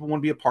 right? So people want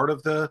to be a part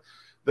of the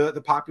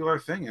popular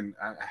thing. And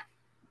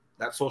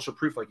that social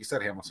proof, like you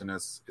said, Hamilton,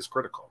 is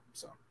critical.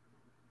 So,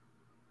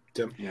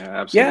 Tim? Yeah,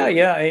 absolutely.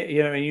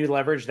 Yeah. You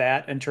leverage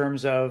that in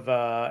terms of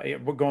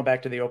going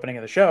back to the opening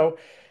of the show.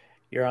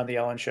 You're on the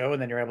Ellen Show, and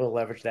then you're able to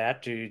leverage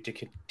that to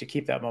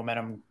keep that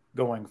momentum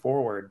going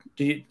forward.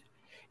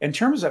 In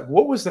terms of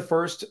what was the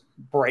first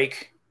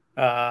break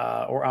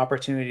or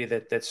opportunity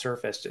that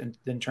surfaced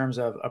in terms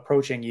of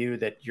approaching you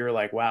that you're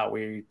like, wow,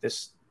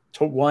 this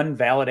one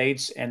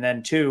validates, and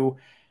then two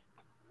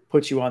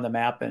puts you on the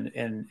map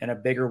in a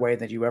bigger way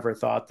than you ever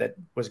thought that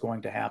was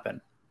going to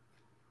happen?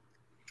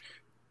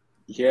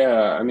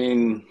 Yeah, I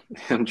mean,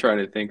 I'm trying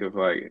to think of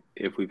like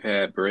if we've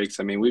had breaks.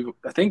 I mean,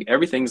 I think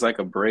everything's like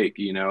a break,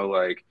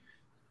 like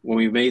when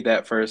we made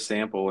that first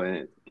sample and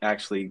it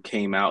actually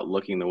came out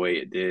looking the way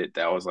it did,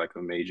 that was like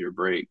a major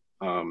break.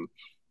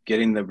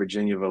 Getting the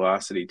Virginia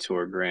Velocity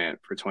Tour grant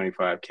for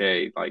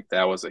 25K, like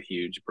that was a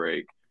huge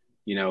break.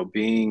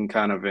 Being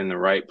kind of in the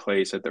right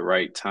place at the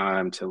right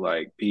time to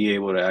like be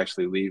able to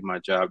actually leave my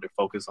job to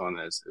focus on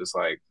this is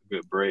like a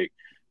good break.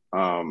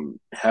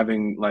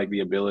 Having like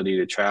the ability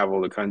to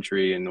travel the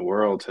country and the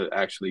world to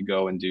actually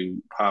go and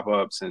do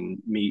pop-ups and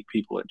meet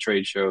people at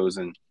trade shows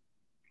and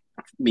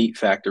meat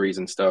factories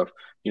and stuff,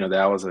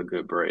 that was a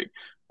good break.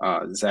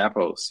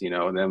 Zappos,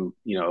 them,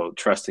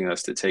 trusting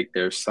us to take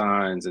their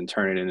signs and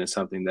turn it into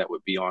something that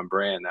would be on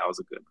brand, that was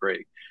a good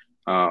break.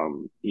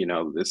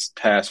 This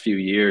past few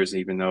years,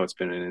 even though it's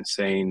been an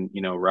insane,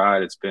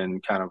 ride, it's been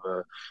kind of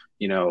a,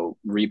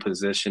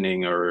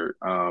 repositioning or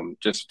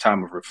just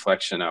time of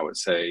reflection, I would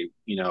say,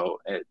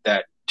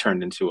 that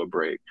turned into a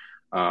break.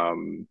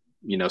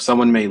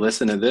 Someone may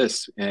listen to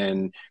this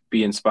and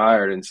be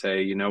inspired and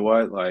say, you know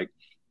what, like,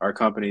 our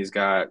company's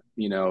got,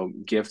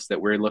 gifts that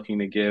we're looking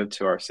to give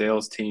to our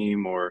sales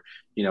team, or,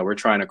 we're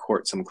trying to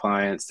court some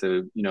clients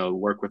to,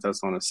 work with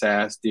us on a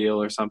SaaS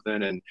deal or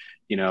something. And,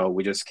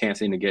 we just can't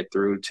seem to get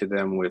through to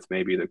them with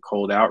maybe the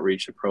cold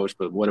outreach approach.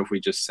 But what if we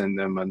just send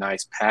them a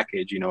nice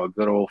package, a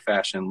good old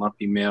fashioned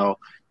lumpy mail,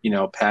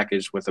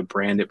 package with a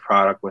branded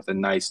product with a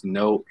nice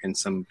note and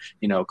some,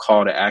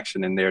 call to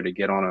action in there to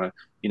get on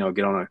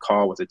a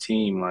call with a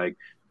team. Like,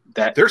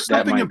 there's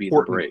that something might be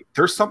the break.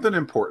 There's something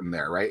important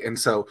there, right? And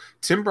so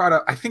Tim brought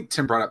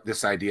up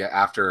this idea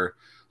after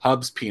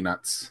Hubs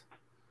Peanuts.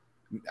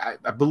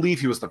 I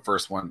believe he was the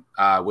first one,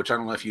 which I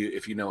don't know if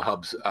you know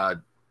Hubs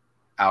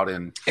out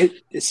in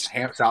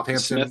Southampton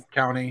Smith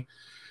County,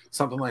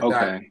 something like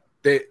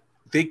that.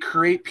 They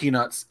create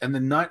peanuts, and the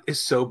nut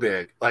is so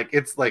big. Like,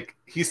 it's like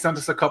he sent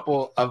us a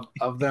couple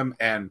of them,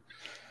 and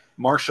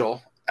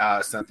Marshall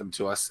sent them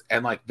to us,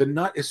 and like the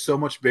nut is so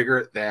much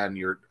bigger than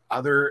your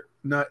other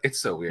nut. It's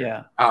so weird.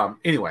 Yeah.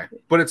 Anyway,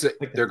 but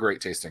they're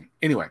great tasting.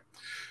 Anyway,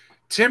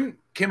 Tim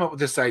came up with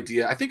this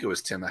idea. I think it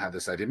was Tim that had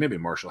this idea. Maybe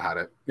Marshall had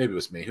it. Maybe it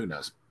was me. Who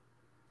knows?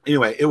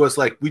 Anyway, it was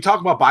like, we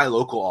talk about buy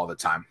local all the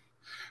time,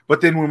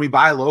 but then when we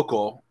buy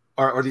local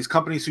or these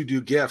companies who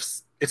do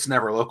gifts, it's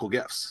never local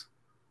gifts.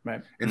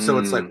 Right. And so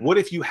it's like, what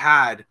if you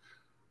had,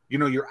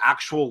 your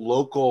actual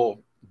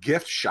local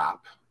gift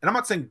shop? And I'm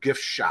not saying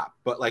gift shop,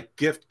 but like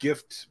gift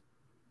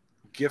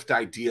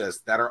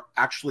ideas that are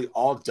actually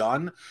all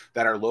done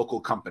that are local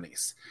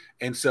companies.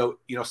 And so,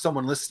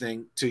 someone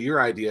listening to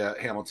your idea,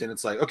 Hamilton,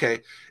 it's like,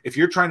 okay, if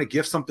you're trying to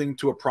gift something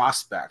to a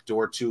prospect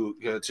or to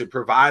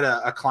provide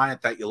a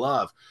client that you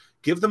love,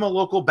 give them a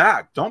local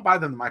bag. Don't buy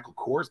them the Michael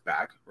Kors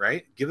bag,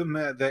 right? Give them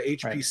the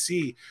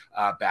HPC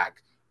bag.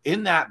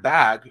 In that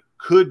bag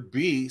could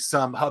be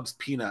some Hubs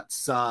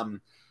Peanuts,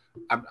 I'm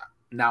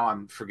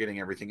forgetting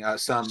everything.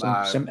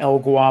 Some El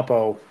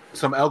Guapo,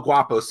 some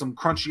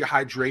Crunchy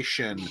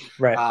Hydration,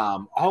 right?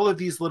 All of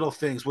these little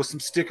things with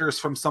some stickers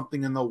from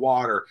something in the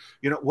water,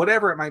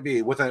 whatever it might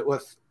be. With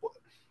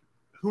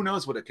who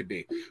knows what it could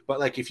be. But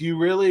like, if you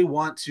really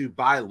want to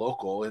buy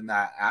local in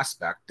that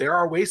aspect, there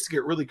are ways to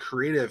get really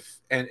creative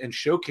and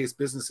showcase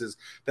businesses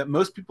that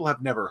most people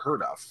have never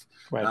heard of.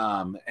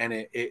 Right. And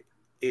it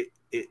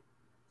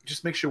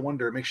just makes you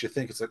wonder, it makes you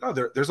think. It's like, oh,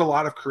 there's a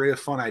lot of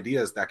creative, fun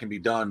ideas that can be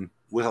done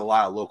with a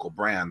lot of local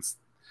brands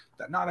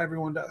that not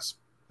everyone does,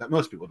 that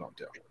most people don't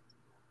do.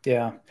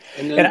 Yeah.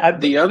 And then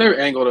the other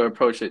angle to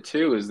approach it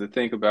too is to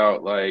think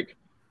about, like,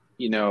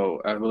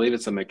 I believe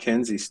it's a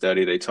McKinsey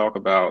study. They talk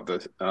about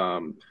the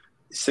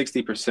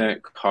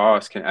 60%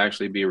 cost can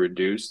actually be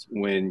reduced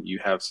when you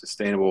have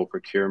sustainable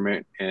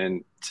procurement,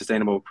 and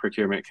sustainable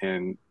procurement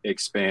can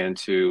expand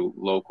to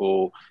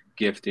local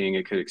gifting.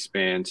 It could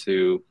expand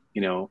to,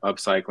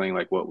 upcycling,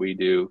 like what we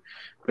do.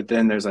 But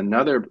then there's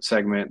another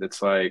segment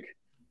that's like,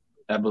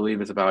 I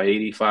believe it's about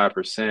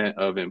 85%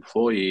 of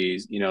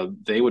employees,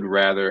 they would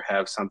rather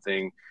have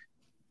something,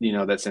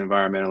 that's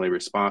environmentally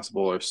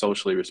responsible or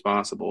socially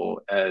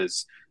responsible,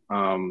 as,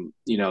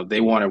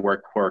 they want to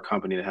work for a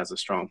company that has a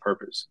strong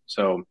purpose.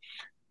 So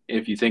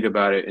if you think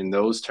about it in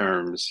those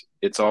terms,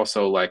 it's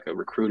also like a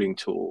recruiting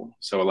tool.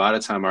 So a lot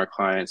of time our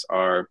clients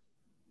are,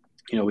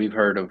 we've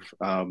heard of,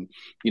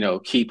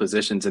 key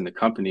positions in the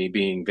company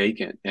being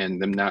vacant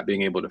and them not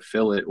being able to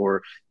fill it,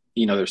 or,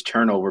 there's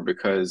turnover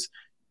because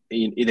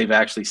they've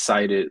actually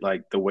cited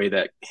like the way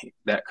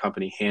that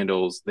company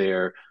handles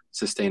their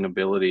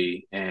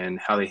sustainability and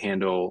how they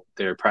handle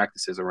their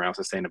practices around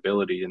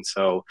sustainability. And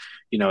so,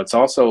 it's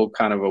also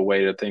kind of a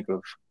way to think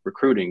of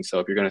recruiting. So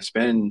if you're going to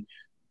spend,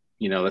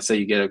 let's say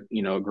you get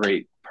a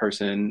great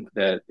person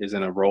that is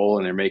in a role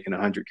and they're making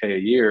 100K a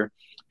year,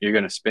 you're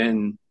going to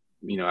spend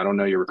I don't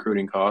know your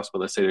recruiting costs, but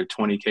let's say they're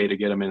 $20K to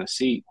get them in a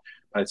seat.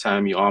 By the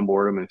time you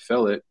onboard them and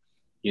fill it,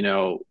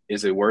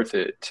 is it worth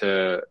it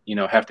to,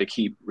 have to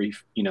keep,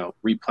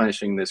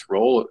 replenishing this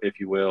role, if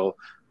you will,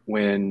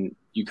 when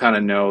you kind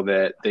of know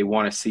that they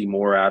want to see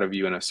more out of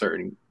you in a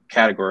certain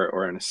category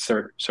or in a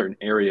certain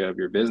area of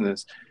your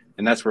business.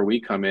 And that's where we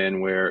come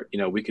in, where,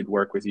 we could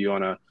work with you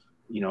on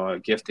a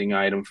gifting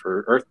item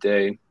for Earth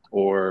Day,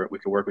 or we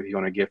could work with you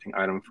on a gifting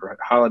item for a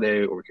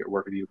holiday, or we could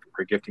work with you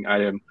for a gifting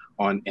item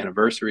on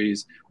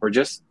anniversaries, or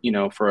just,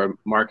 for a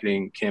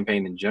marketing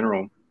campaign in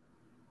general.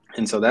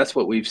 And so that's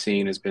what we've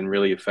seen has been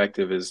really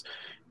effective. Is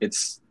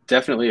it's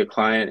definitely a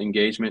client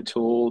engagement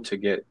tool to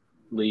get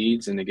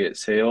leads and to get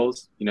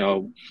sales.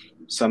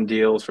 Some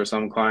deals for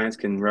some clients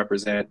can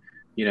represent,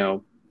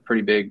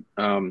 pretty big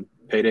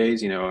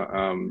paydays.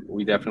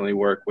 We definitely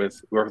work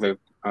with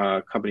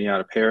a company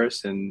out of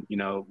Paris, and,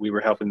 we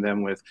were helping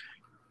them with,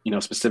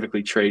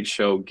 specifically trade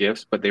show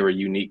gifts, but they were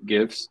unique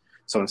gifts.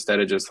 So instead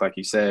of just, like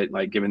you said,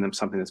 like giving them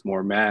something that's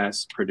more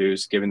mass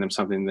produced, giving them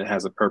something that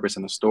has a purpose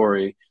and a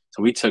story.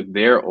 So we took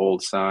their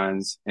old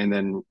signs and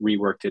then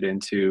reworked it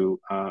into,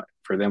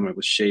 for them, it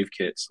was shave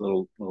kits,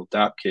 little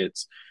dop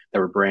kits that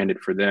were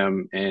branded for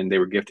them, and they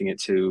were gifting it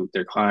to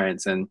their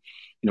clients. And,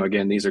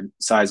 again, these are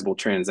sizable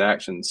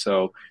transactions.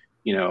 So,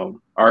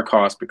 our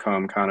costs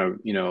become kind of,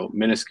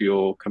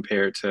 minuscule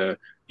compared to,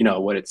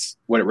 what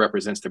it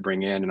represents to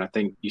bring in. And I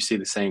think you see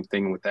the same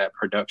thing with that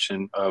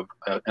production of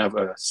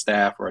a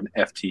staff or an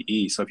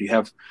FTE. So if you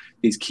have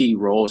these key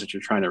roles that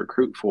you're trying to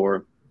recruit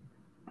for,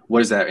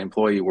 what is that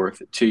employee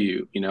worth to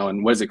you,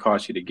 and what does it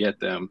cost you to get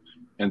them?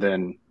 And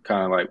then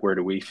kind of like, where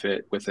do we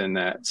fit within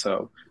that?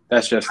 So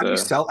that's just how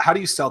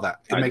do you sell that?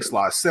 It makes a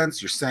lot of sense.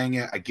 You're saying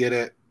it. I get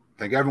it. I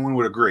think everyone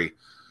would agree.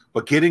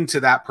 But getting to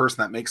that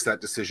person that makes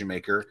that decision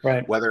maker,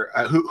 right? Whether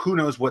who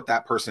knows what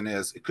that person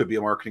is? It could be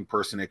a marketing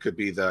person. It could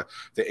be the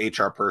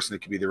HR person.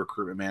 It could be the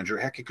recruitment manager.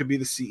 Heck, it could be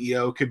the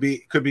CEO.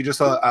 It could be just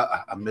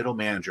a middle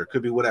manager. It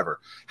could be whatever.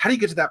 How do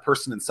you get to that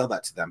person and sell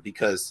that to them?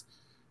 Because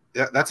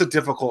that's a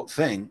difficult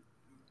thing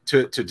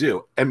to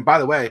do. And by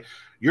the way,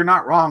 you're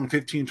not wrong.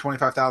 $15,000,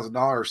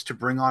 $25,000 to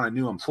bring on a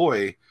new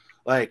employee.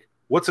 Like,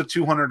 what's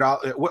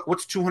 $200?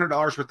 What's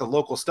 $200 worth of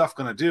local stuff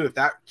going to do if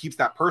that keeps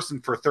that person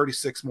for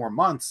 36 more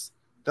months?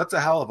 That's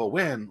a hell of a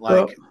win.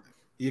 Like,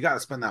 you got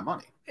to spend that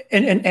money.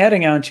 And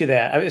adding on to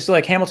that, it's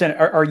like, Hamilton,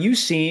 are you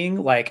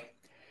seeing, like,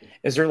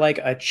 is there like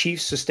a chief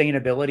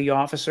sustainability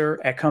officer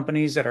at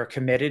companies that are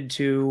committed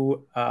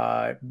to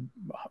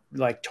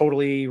like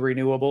totally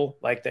renewable,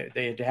 like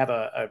they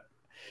have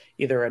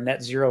either a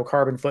net zero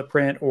carbon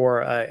footprint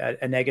or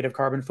a negative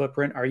carbon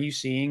footprint? Are you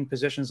seeing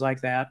positions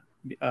like that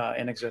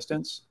in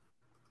existence?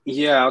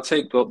 Yeah, I'll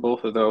take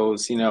both of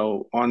those.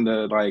 On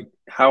the, like,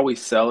 how we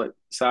sell it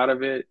side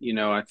of it,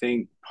 I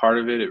think part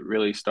of it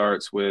really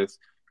starts with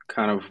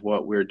kind of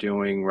what we're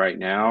doing right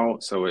now.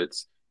 So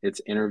it's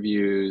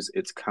interviews,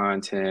 it's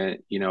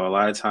content. A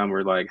lot of time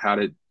we're like, how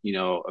did,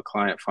 a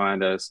client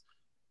find us?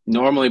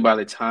 Normally by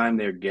the time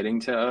they're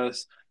getting to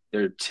us,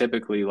 they're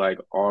typically like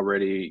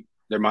already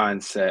their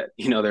mindset,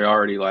 they're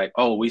already like,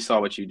 oh, we saw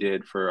what you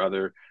did for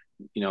other,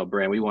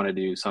 brand. We want to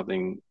do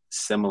something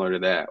similar to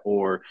that.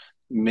 Or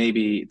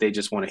maybe they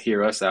just want to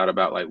hear us out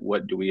about, like,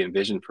 what do we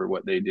envision for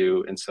what they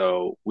do. And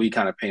so we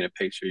kind of paint a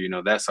picture,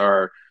 that's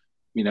our,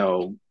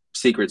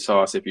 secret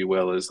sauce, if you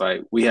will, is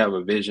like, we have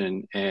a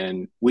vision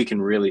and we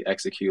can really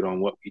execute on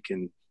what we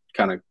can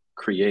kind of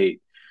create.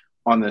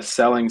 On the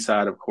selling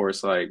side, of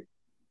course, like,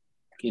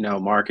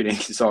 marketing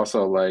is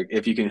also like,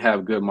 if you can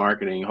have good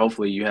marketing,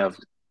 hopefully you have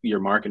your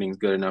marketing is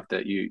good enough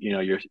that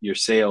your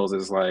sales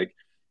is like,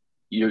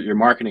 your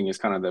marketing is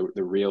kind of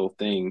the real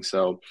thing.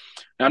 So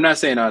I'm not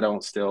saying I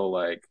don't still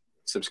like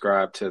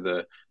subscribe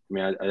to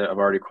I've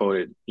already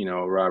quoted,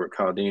 Robert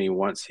Cialdini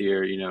once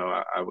here.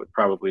 I would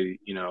probably,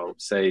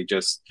 say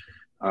just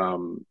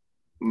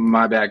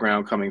my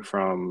background coming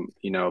from,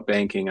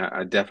 banking,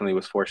 I definitely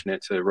was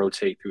fortunate to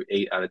rotate through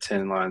 8 out of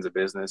 10 lines of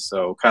business.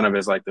 So kind of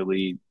as like the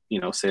lead,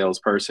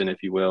 salesperson,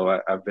 if you will,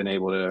 I've been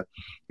able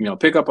to,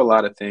 pick up a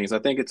lot of things. I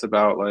think it's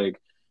about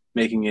like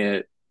making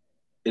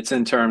it's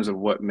in terms of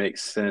what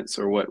makes sense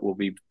or what will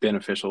be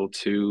beneficial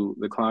to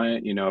the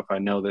client. If I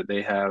know that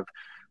they have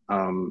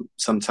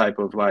some type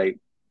of like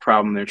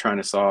problem they're trying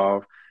to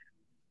solve,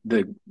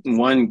 the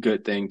one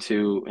good thing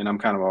too, and I'm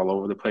kind of all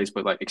over the place,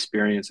 but like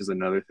experience is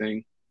another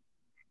thing.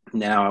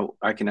 Now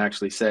I can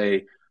actually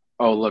say,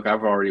 oh, look,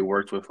 I've already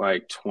worked with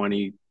like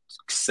 20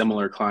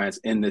 similar clients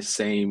in the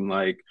same,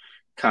 like,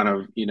 kind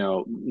of,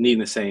 needing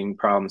the same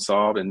problem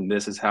solved. And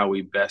this is how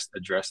we best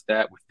address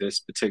that with this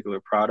particular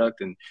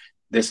product. And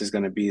this is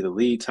going to be the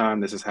lead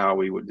time. This is how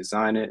we would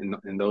design it,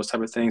 and those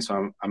type of things.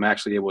 So I'm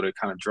actually able to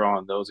kind of draw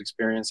on those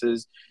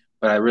experiences.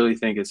 But I really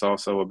think it's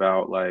also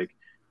about, like,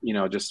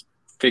 just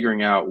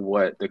figuring out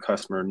what the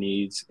customer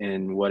needs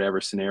in whatever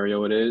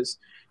scenario it is.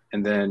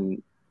 And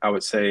then I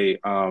would say,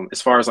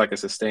 as far as like a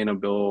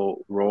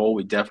sustainable role,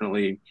 we've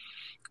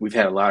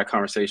had a lot of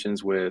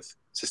conversations with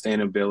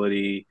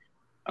sustainability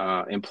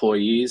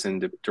employees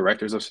and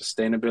directors of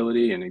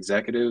sustainability and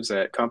executives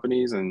at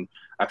companies. And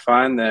I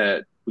find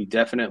that we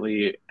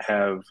definitely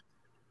have,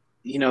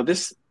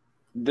 this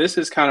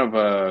is kind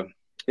of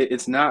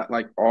it's not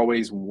like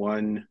always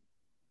one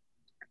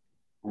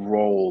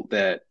role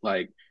that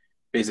like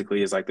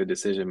basically is like the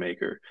decision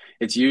maker.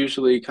 It's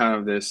usually kind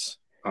of this,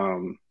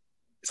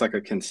 it's like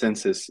a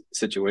consensus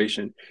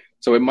situation.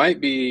 So it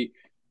might be,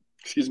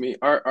 excuse me,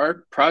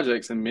 our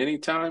projects in many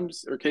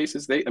times or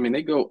cases, they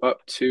go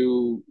up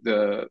to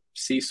the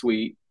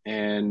C-suite,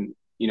 and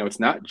it's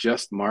not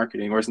just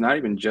marketing, or it's not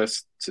even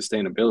just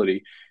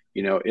sustainability.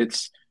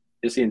 It's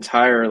the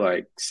entire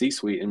like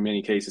C-suite in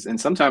many cases, and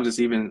sometimes it's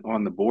even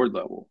on the board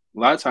level. A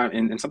lot of time,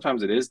 and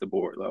sometimes it is the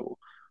board level.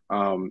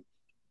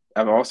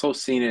 I've also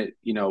seen it,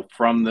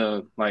 from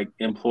the like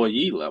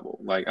employee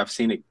level. Like I've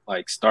seen it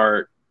like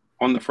start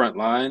on the front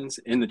lines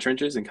in the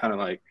trenches and kind of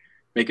like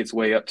make its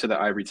way up to the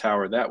ivory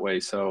tower that way.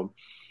 So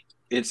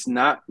it's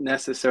not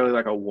necessarily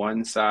like a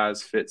one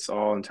size fits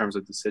all in terms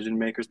of decision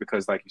makers,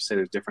 because like you said,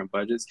 there's different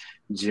budgets.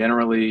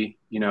 Generally,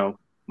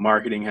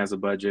 marketing has a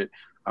budget.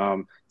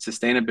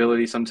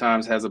 Sustainability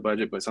sometimes has a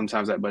budget, but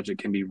sometimes that budget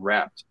can be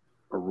wrapped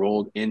or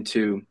rolled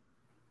into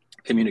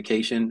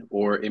communication,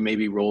 or it may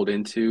be rolled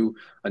into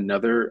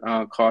another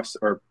cost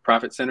or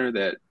profit center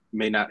that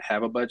may not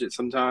have a budget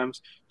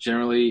sometimes.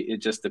 Generally, it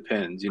just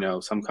depends.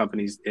 Some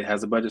companies, it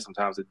has a budget,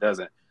 sometimes it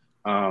doesn't.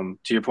 To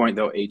your point,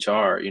 though,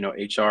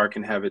 HR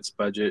can have its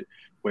budget,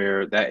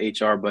 where that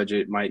HR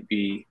budget might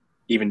be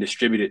even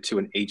distributed to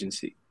an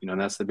agency.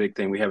 And that's the big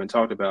thing we haven't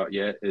talked about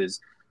yet is,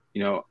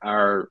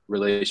 our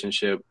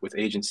relationship with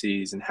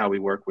agencies and how we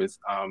work with,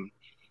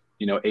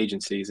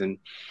 agencies. And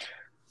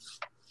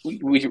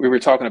we were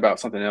talking about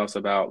something else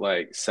about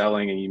like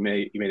selling, and you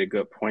made a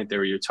good point there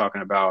where you're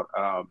talking about,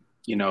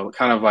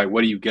 kind of like,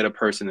 what do you get a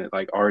person that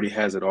like already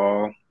has it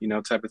all,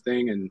 type of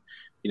thing. And,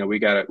 we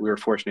were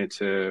fortunate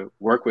to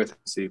work with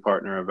a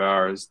partner of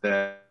ours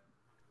that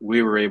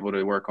we were able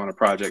to work on a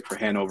project for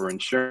Hanover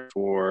Insurance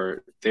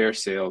for their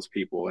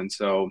salespeople. And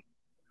so,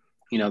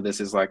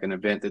 this is like an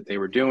event that they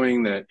were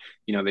doing that,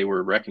 they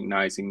were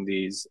recognizing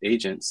these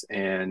agents,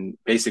 and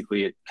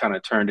basically it kind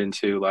of turned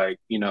into like,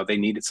 they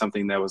needed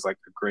something that was like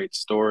a great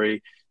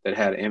story that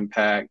had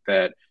impact,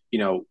 that,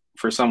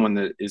 for someone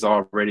that is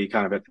already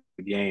kind of at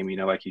the game,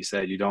 like you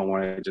said, you don't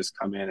want to just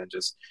come in and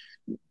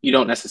you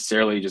don't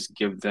necessarily just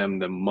give them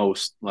the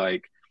most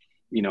like,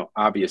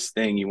 obvious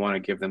thing. You want to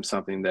give them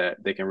something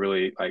that they can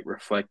really like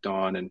reflect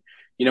on. And,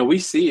 we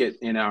see it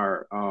in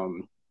our,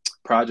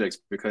 projects,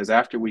 because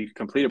after we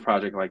complete a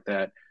project like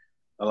that,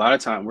 a lot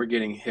of time we're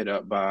getting hit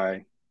up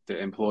by the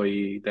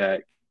employee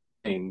that,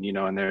 and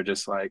they're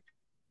just like,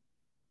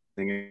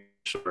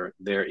 sure,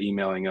 they're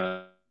emailing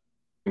us,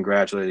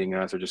 congratulating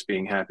us, or just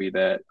being happy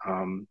that,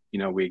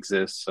 we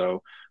exist.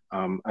 So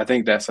I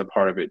think that's a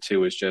part of it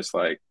too, is just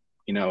like,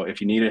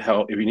 if you need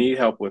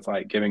help with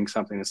like giving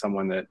something to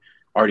someone that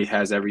already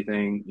has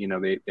everything,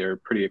 they're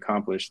pretty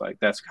accomplished. Like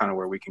that's kind of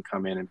where we can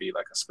come in and be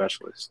like a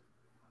specialist.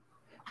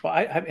 Well,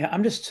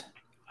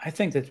 I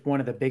think that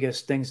one of the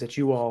biggest things that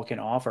you all can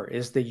offer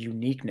is the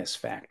uniqueness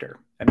factor.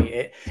 I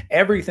mean,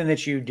 everything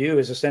that you do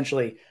is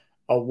essentially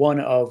a one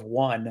of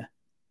one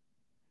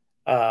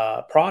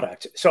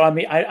product. So, I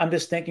mean, I'm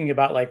just thinking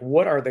about like,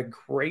 what are the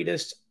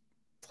greatest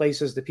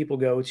places that people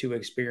go to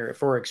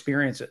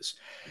experiences?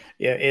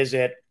 Is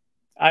it,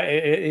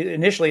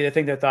 initially the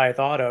thing that I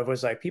thought of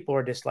was like, people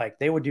are just like,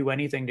 they would do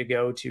anything to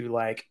go to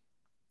like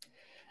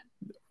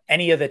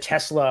any of the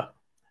Tesla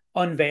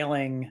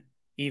unveiling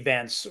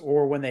events,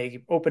 or when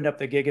they opened up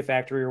the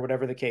Gigafactory or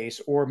whatever the case,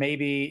 or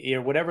maybe,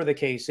 whatever the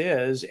case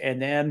is. And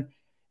then,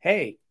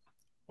 hey,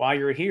 while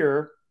you're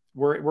here,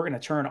 we're going to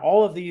turn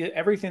all of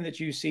everything that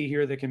you see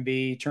here that can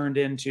be turned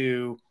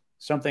into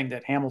something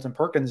that Hamilton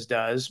Perkins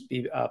does,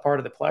 be part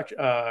of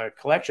the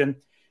collection.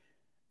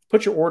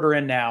 Put your order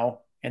in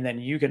now, and then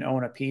you can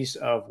own a piece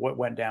of what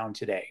went down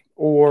today.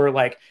 Or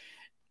like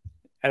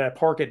at a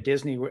park at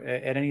Disney,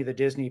 at any of the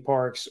Disney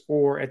parks,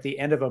 or at the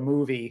end of a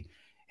movie,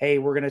 hey,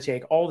 we're going to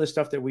take all the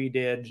stuff that we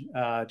did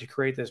to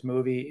create this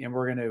movie, and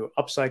we're going to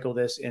upcycle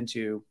this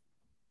into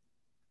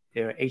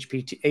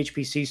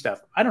HPC stuff.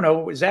 I don't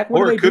know, Zach,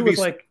 what do they do with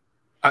like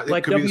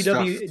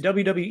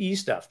WWE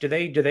stuff? Do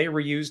they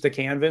reuse the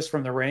canvas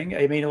from the ring?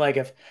 I mean, like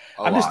if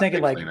I'm just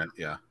thinking like,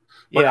 yeah.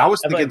 But I was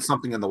thinking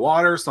something in the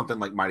water, something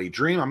like Mighty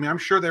Dream. I mean, I'm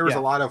sure there was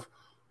a lot of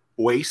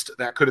waste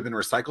that could have been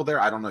recycled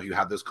there. I don't know if you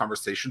had those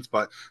conversations,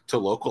 but to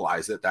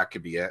localize it, that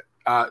could be it.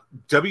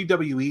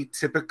 WWE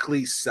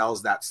typically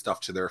sells that stuff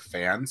to their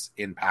fans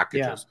in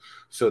packages,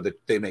 so that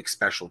they make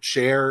special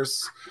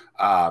chairs.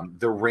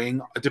 The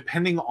ring,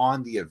 depending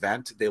on the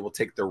event, they will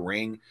take the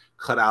ring,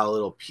 cut out a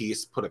little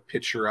piece, put a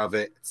picture of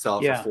it, sell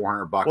it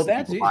for $400. Well,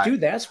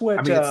 that's what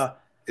I mean,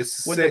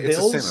 it's the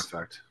same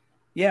effect.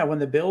 Yeah, when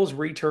the Bills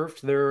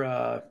returfed their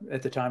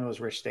at the time it was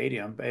Rich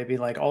Stadium, maybe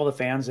like all the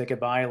fans, they could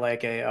buy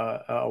like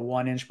a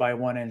 1 inch by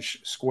 1 inch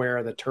square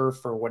of the turf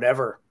for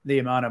whatever the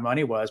amount of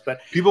money was. But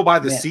people buy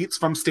the seats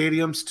from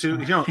stadiums too,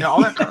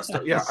 all that kind of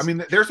stuff. Yeah, I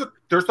mean, there's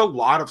a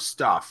lot of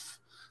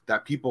stuff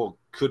that people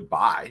could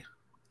buy.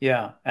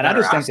 Yeah, and I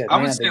just think that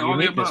the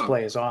unique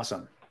display is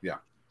awesome. Yeah,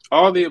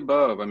 all the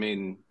above. I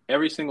mean,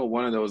 every single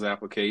one of those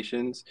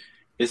applications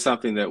is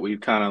something that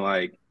we've kind of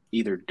like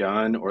either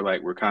done or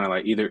like we're kind of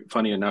like either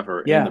funny enough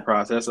or in the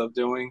process of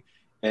doing.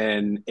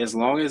 And as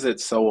long as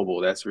it's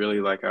sewable, that's really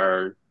like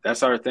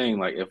that's our thing.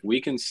 Like if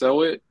we can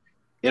sew it,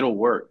 it'll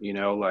work, you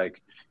know,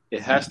 like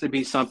it has to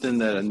be something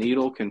that a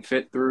needle can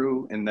fit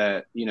through and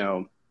that, you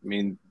know, I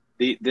mean,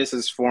 this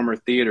is former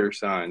theater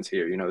signs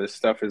here. You know, this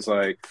stuff is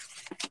like,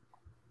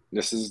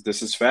 this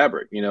is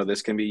fabric, you know,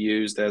 this can be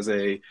used as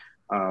a,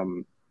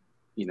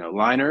 you know,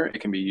 liner. It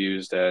can be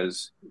used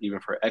as even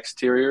for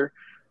exterior.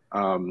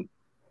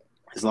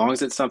 As long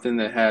as it's something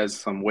that has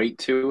some weight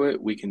to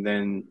it, we can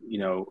then, you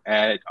know,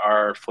 add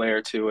our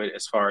flair to it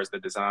as far as the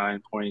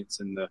design points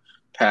and the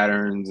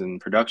patterns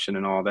and production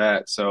and all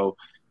that. So,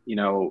 you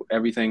know,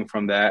 everything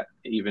from that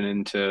even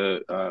into,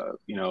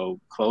 you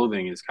know,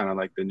 clothing is kind of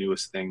like the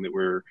newest thing that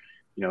we're,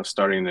 you know,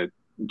 starting to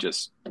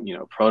just, you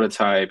know,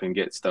 prototype and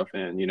get stuff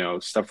in, you know,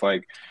 stuff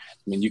like,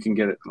 I mean, you can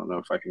get it. I don't know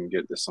if I can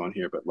get this on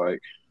here, but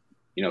like,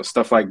 you know,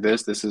 stuff like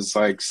this is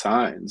like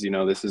signs, you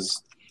know, this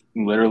is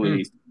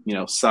literally, you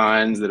know,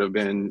 signs that have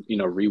been, you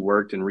know,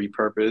 reworked and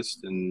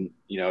repurposed and,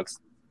 you know, it's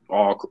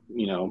all,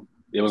 you know,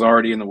 it was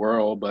already in the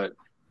world, but,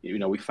 you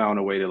know, we found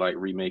a way to like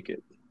remake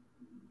it.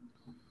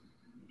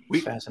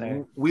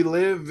 Fascinating. We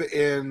live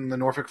in the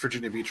Norfolk,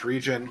 Virginia Beach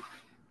region,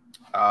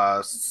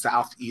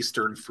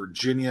 southeastern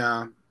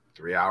Virginia,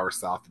 3 hours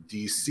south of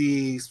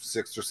DC,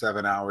 6 or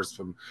 7 hours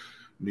from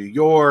New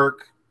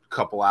York, a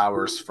couple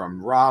hours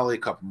from Raleigh, a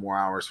couple more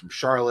hours from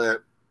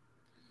Charlotte,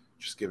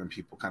 just giving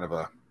people kind of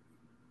a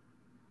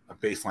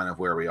baseline of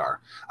where we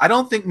are. I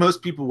don't think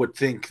most people would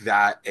think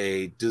that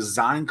a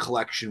design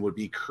collection would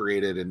be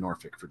created in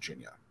Norfolk,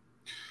 Virginia.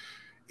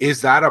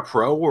 Is that a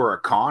pro or a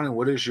con? And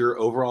what has your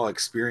overall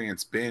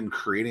experience been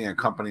creating a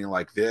company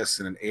like this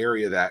in an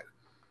area that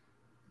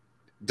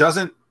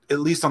doesn't, at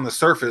least on the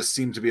surface,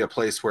 seem to be a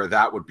place where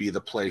that would be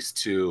the place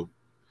to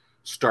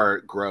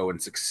start, grow,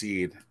 and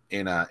succeed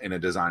in a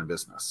design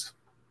business?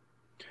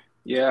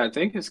 Yeah, I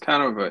think it's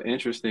kind of an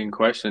interesting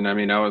question. I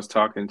mean, I was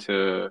talking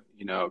to,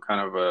 you know,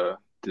 kind of a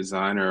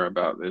designer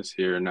about this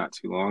here not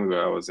too long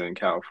ago. I was in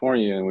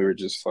California and we were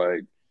just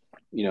like,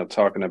 you know,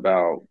 talking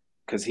about,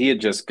 because he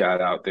had just got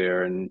out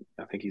there and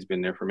I think he's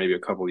been there for maybe a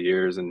couple of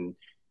years, and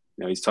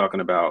you know, he's talking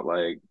about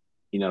like,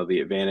 you know, the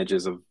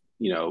advantages of,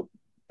 you know,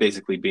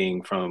 basically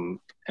being from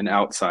an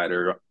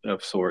outsider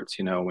of sorts,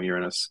 you know, when you're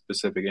in a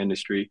specific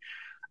industry.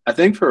 I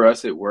think for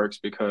us it works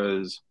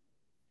because,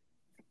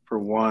 for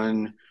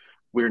one,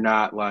 we're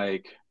not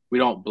like, we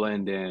don't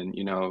blend in,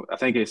 you know. I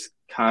think it's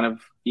kind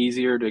of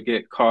easier to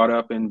get caught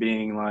up in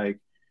being like,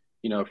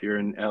 you know, if you're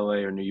in LA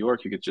or New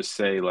York, you could just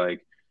say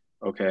like,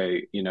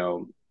 okay, you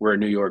know, we're a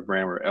New York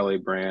brand, we're an LA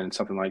brand,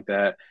 something like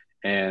that.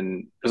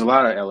 And there's a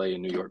lot of LA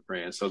and New York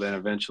brands. So then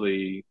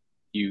eventually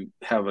you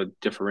have a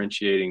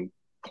differentiating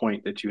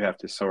point that you have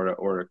to sort of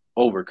or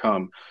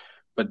overcome.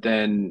 But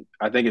then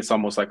I think it's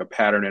almost like a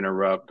pattern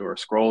interrupt or a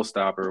scroll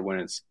stopper when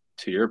it's,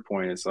 to your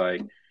point, it's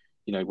like,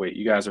 you know, wait,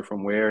 you guys are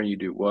from where and you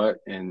do what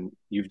and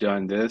you've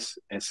done this.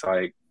 It's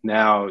like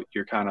now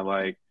you're kind of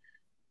like,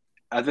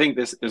 I think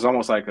this is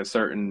almost like a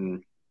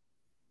certain,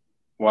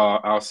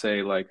 well, I'll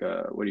say like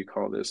a, what do you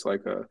call this?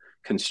 Like a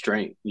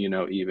constraint, you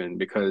know, even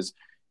because,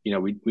 you know,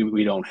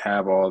 we don't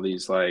have all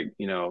these like,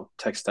 you know,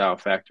 textile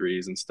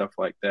factories and stuff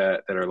like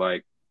that that are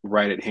like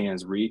right at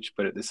hand's reach.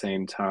 But at the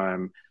same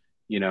time,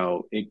 you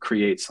know, it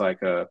creates like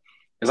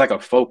it's like a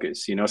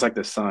focus, you know, it's like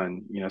the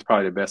sun, you know, it's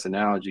probably the best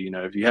analogy. You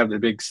know, if you have the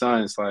big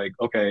sun, it's like,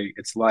 okay,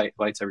 it's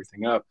lights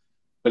everything up.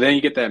 But then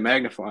you get that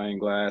magnifying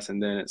glass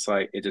and then it's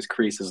like, it just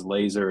creates this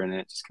laser and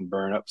it just can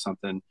burn up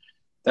something.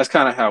 That's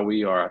kind of how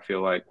we are, I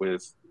feel like,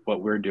 with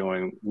what we're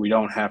doing. We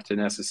don't have to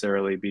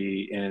necessarily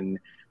be in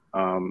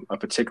a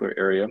particular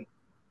area.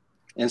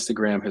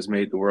 Instagram has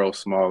made the world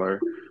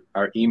smaller.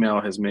 Our email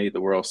has made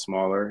the world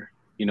smaller.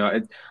 You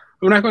know,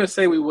 we're not going to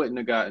say we wouldn't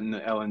have gotten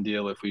the Ellen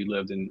deal if we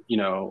lived in, you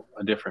know,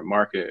 a different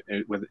market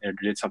or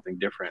did something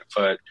different.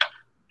 But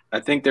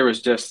I think there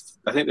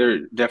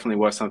definitely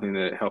was something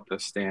that helped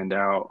us stand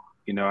out.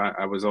 You know,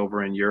 I was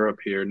over in Europe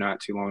here not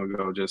too long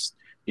ago, just,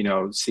 you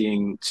know,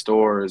 seeing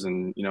stores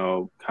and, you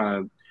know, kind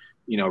of,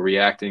 you know,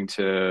 reacting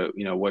to,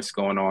 you know, what's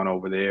going on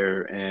over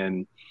there.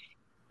 And,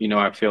 you know,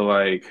 I feel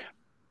like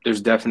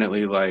there's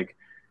definitely like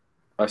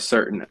a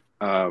certain,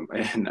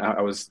 and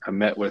I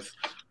met with,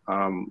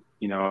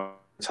 you know, a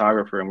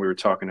photographer and we were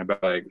talking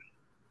about like,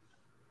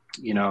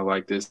 you know,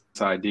 like this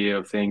idea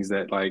of things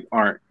that like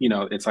aren't, you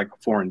know, it's like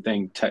a foreign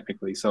thing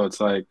technically. So it's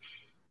like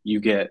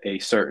you get a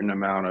certain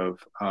amount of,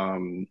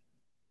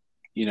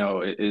 you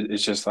know,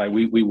 it's just like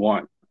we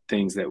want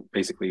things that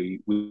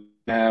basically we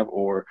have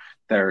or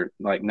that are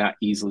like not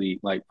easily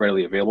like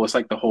readily available. It's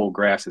like the whole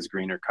grass is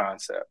greener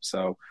concept.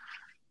 So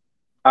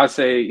I'd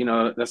say, you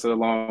know, that's a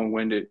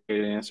long-winded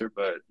answer,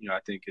 but you know, I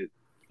think it,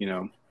 you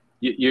know,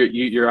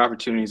 your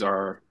opportunities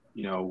are,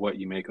 you know, what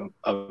you make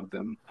of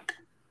them.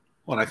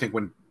 Well, and I think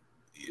when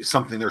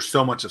there's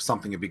so much of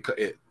something,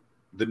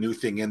 the new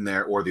thing in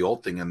there or the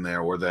old thing in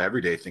there or the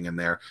everyday thing in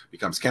there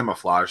becomes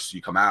camouflage. So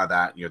you come out of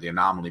that and you're the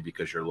anomaly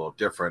because you're a little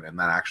different, and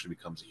that actually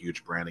becomes a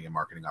huge branding and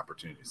marketing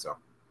opportunity. So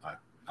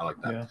I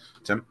like that. Yeah.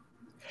 Tim?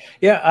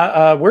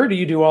 Yeah. Where do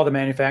you do all the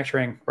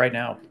manufacturing right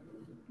now?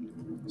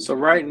 So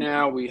right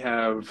now we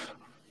have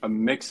a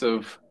mix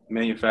of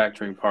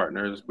manufacturing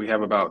partners. We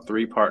have about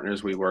 3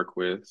 partners we work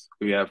with.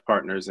 We have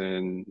partners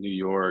in New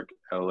York,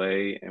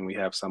 LA, and we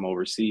have some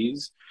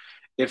overseas.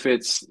 If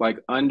it's like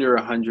under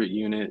 100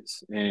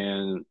 units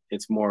and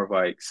it's more of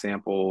like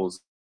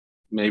samples,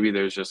 maybe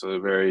there's just a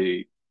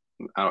very,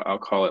 I'll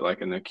call it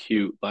like an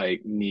acute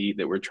like need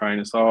that we're trying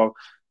to solve,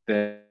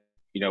 then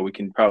we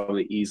can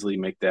probably easily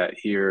make that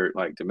here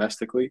like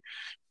domestically.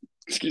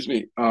 Excuse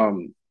me.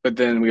 But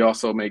then we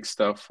also make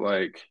stuff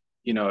like,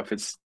 if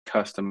it's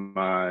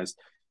customized,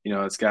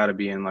 it's got to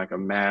be in like a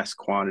mass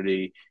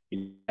quantity.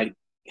 You might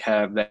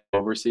have that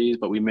overseas,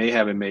 but we may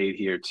have it made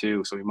here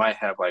too. So we might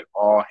have like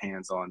all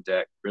hands on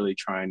deck, really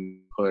trying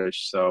to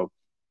push. So,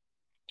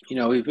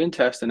 we've been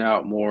testing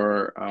out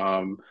more.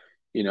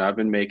 I've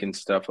been making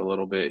stuff a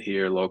little bit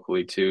here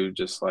locally too,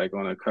 just like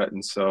on a cut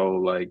and sew,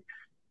 like,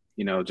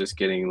 just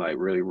getting like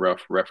really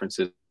rough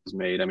references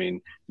made. I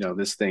mean,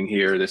 this thing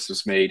here, this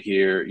was made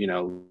here,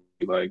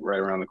 like right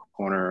around the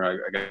corner.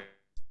 I got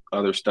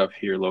other stuff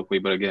here locally,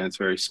 but again, it's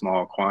very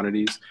small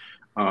quantities.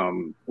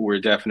 We're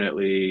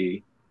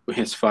definitely,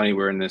 it's funny,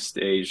 we're in this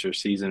stage or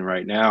season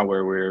right now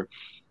where we're,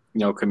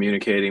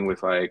 communicating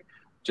with like,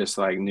 just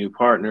like new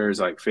partners,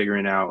 like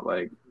figuring out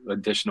like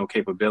additional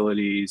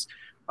capabilities,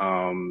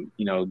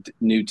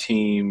 new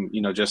team,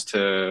 just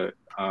to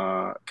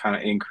kind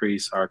of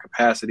increase our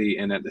capacity.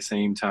 And at the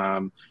same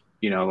time,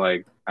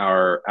 like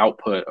our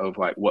output of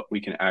like what we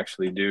can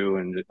actually do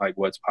and like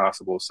what's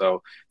possible.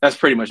 So that's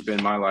pretty much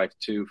been my life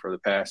too for the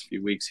past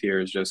few weeks here,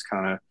 is just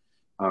kind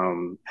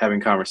of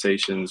having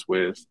conversations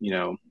with,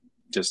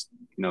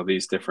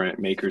 these different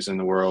makers in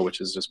the world, which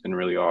has just been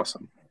really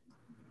awesome.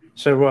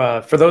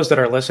 So for those that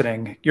are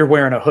listening, you're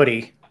wearing a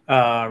hoodie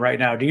right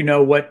now. Do you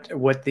know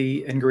what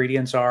the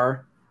ingredients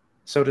are,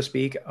 so to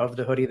speak, of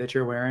the hoodie that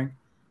you're wearing?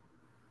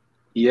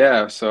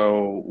 Yeah,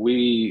 so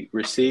we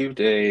received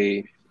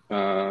a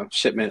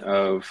shipment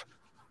of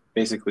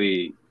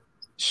basically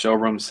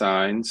showroom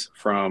signs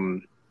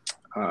from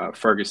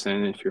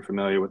Ferguson, if you're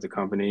familiar with the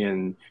company,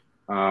 and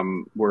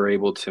we're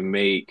able to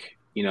make,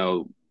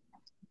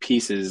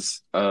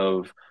 pieces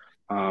of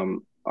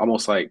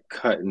almost like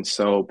cut and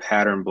sew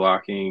pattern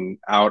blocking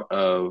out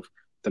of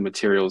the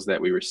materials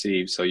that we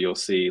receive. So you'll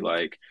see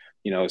like,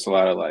 it's a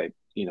lot of like,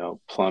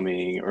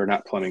 plumbing, or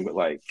not plumbing, but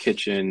like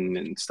kitchen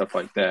and stuff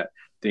like that,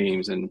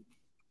 themes. And,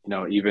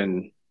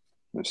 even,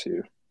 let's see,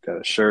 got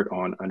a shirt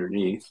on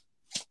underneath.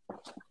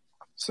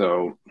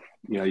 So,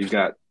 you've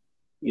got,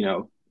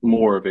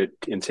 more of it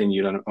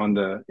continued on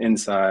the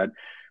inside.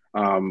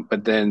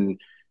 But then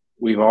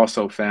we've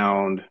also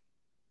found,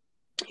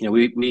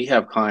 we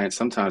have clients,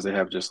 sometimes they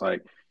have just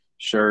like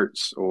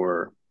shirts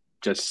or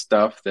just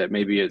stuff that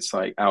maybe it's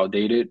like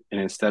outdated.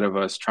 And instead of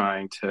us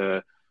trying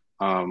to,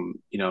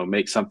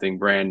 make something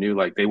brand new,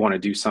 like they want to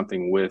do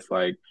something with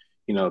like,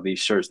 these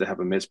shirts that have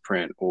a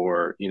misprint,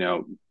 or,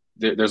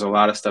 there's a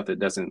lot of stuff that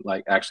doesn't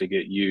like actually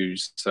get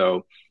used.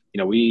 So,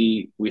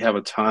 we have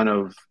a ton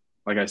of,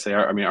 like I say,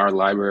 our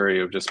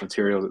library of just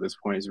materials at this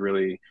point is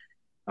really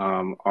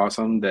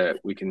awesome that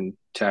we can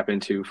tap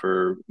into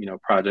for,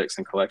 projects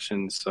and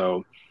collections.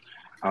 So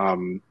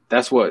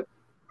that's what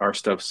our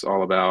stuff's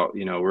all about.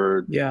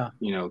 We're,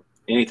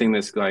 anything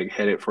that's like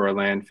headed for a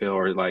landfill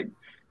or like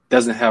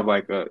doesn't have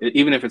like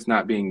even if it's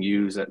not being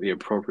used at the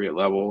appropriate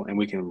level, and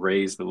we can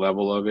raise the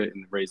level of it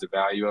and raise the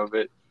value of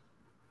it.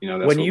 That's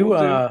when what you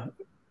we'll do.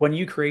 When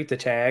you create the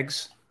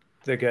tags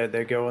that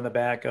go in the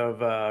back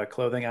of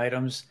clothing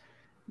items,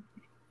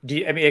 do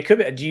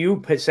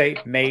you say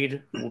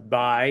made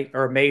by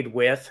or made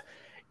with,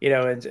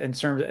 in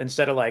terms,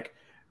 instead of like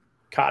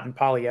cotton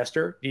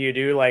polyester, do you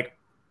do like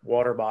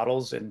water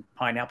bottles and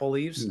pineapple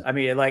leaves? I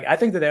mean, like, I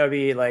think that would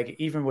be like,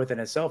 even within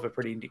itself, a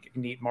pretty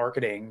neat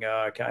marketing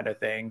kind of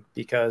thing,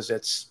 because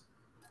it's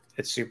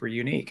super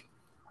unique.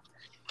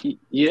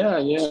 Yeah.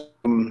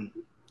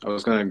 I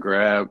was going to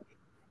grab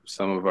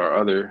some of our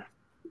other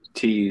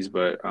teas,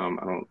 but I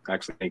don't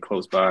actually think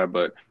close by.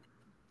 But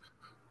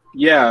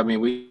yeah, I mean,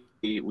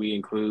 we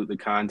include the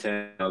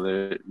content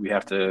that we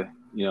have to,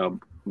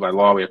 by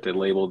law, we have to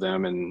label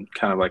them and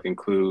kind of like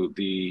include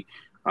the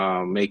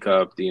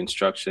makeup, the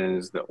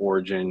instructions, the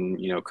origin,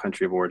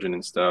 country of origin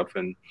and stuff.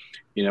 And,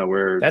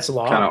 we're That's a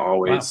law. kind of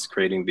always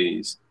creating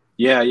these.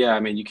 Yeah. I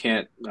mean, you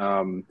can't,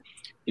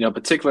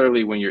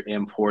 particularly when you're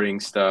importing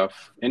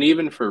stuff, and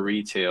even for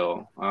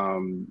retail,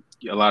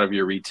 a lot of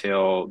your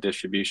retail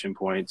distribution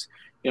points,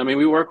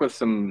 we work with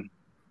some,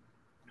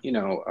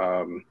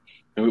 we're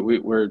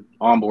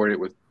onboarded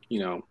with,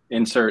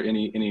 insert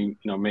any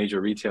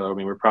major retailer. I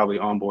mean, we're probably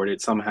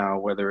onboarded somehow,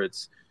 whether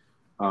it's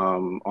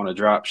on a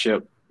drop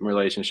ship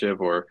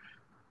relationship or,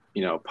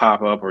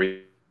 pop up or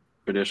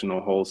traditional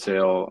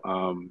wholesale.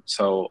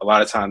 So a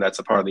lot of time that's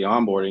a part of the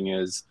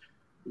onboarding is,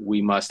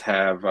 we must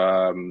have,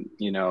 UPCs,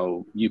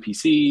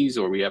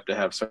 or we have to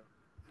have certain,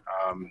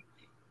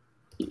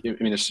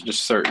 there's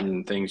just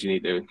certain things you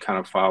need to kind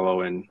of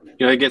follow. And,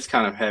 it gets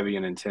kind of heavy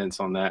and intense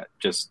on that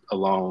just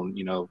alone.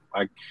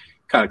 I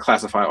kind of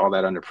classify all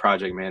that under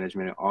project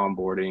management and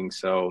onboarding.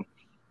 So,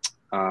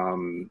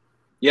 but,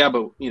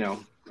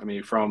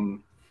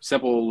 from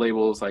simple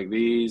labels like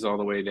these all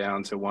the way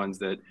down to ones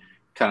that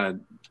kind of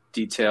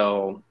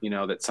detail,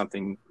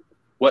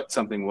 what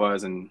something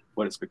was and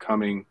what it's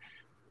becoming.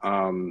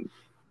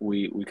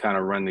 We kind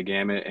of run the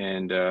gamut,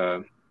 and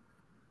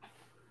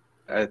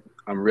I'm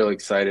really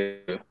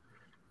excited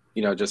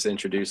to, just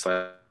introduce,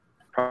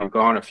 probably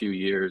gone a few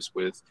years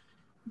with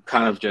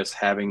kind of just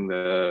having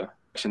the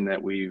action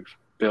that we've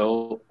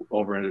built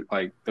over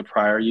like the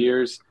prior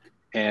years.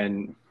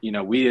 And,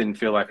 we didn't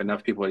feel like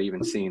enough people had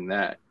even seen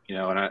that,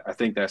 and I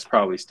think that's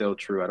probably still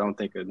true. I don't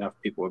think enough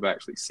people have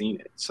actually seen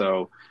it.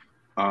 So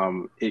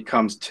it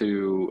comes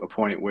to a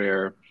point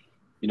where,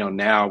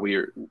 now we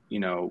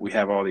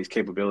have all these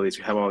capabilities,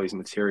 we have all these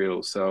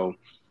materials. So,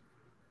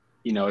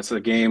 it's a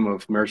game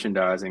of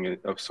merchandising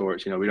of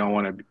sorts. We don't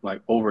want to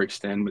like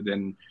overextend, but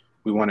then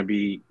we want to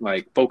be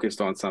like focused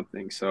on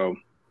something. So,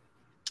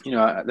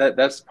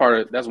 that's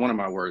one of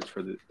my words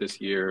for this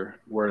year.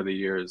 Word of the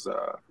year is,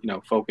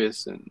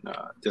 focus and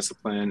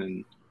discipline.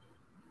 And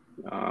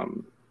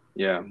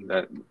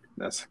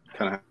that's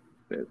kind of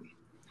it.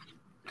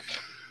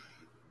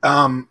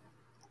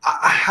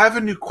 I have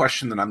a new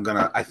question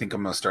that I think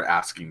I'm gonna start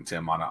asking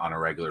Tim on a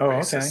regular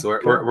basis. Okay. So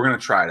we're gonna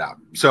try it out.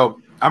 So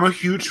I'm a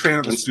huge fan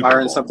of the Super Bowl.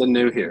 Inspiring something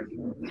new here.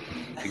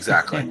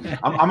 Exactly.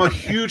 I'm a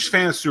huge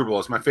fan of Super Bowl.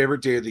 It's my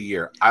favorite day of the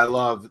year. I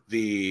love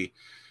the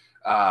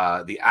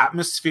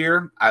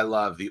atmosphere. I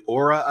love the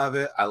aura of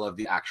it. I love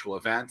the actual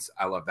events.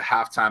 I love the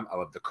halftime. I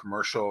love the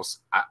commercials.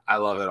 I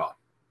love it all.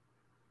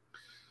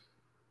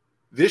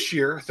 This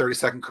year,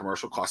 30-second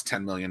commercial cost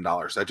 $10 million.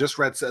 I just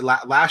read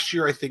last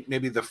year, I think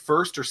maybe the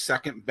first or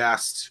second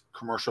best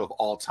commercial of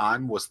all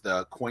time was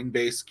the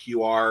Coinbase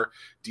QR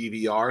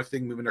DVR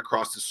thing moving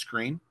across the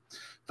screen.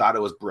 Thought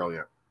it was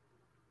brilliant.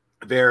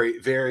 Very,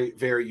 very,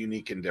 very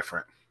unique and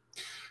different.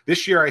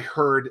 This year, I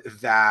heard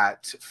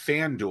that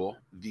FanDuel,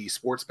 the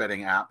sports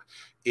betting app,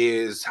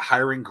 is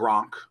hiring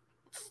Gronk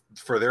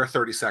for their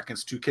 30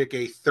 seconds to kick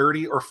a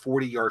 30 or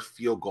 40-yard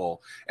field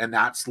goal, and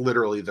that's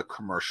literally the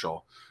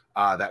commercial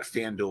that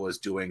FanDuel is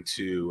doing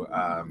to.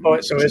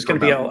 So it's going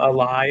to be a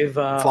live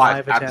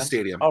at the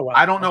stadium. Oh, wow.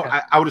 I don't know.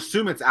 I would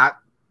assume it's at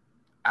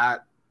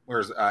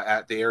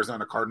the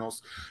Arizona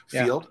Cardinals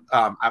field.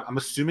 Yeah. I'm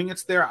assuming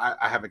it's there.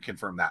 I haven't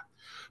confirmed that,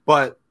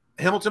 but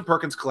Hamilton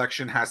Perkins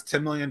Collection has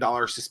 $10 million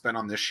to spend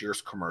on this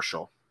year's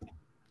commercial.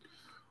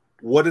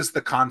 What is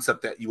the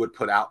concept that you would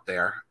put out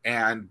there?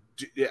 And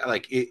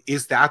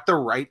is that the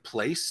right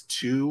place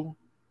to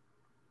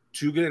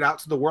get it out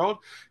to the world?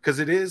 Because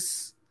it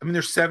is. I mean,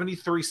 there's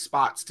 73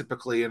 spots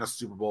typically in a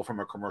Super Bowl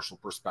from a commercial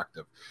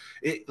perspective.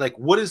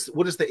 What is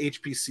the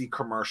HPC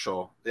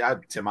commercial? Yeah,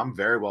 Tim, I'm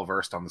very well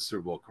versed on the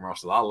Super Bowl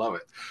commercial. I love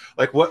it.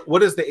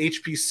 What is the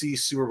HPC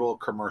Super Bowl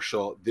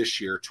commercial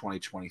this year,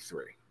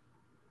 2023?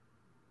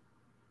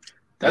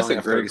 That's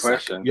a great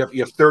question. You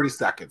have 30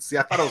 seconds. See,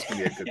 I thought it was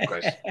going to be a good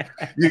question.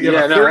 You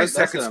have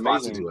 30-second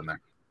spots to do in there.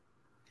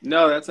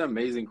 No, that's an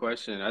amazing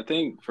question. I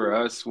think for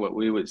us, what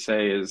we would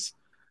say is,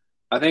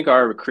 I think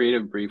our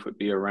creative brief would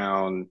be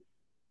around,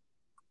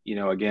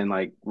 again,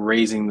 like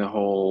raising the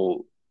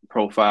whole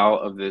profile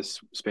of this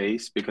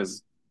space,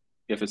 because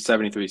if it's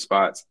 73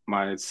 spots,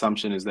 my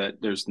assumption is that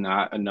there's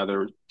not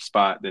another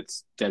spot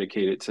that's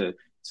dedicated to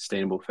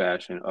sustainable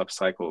fashion,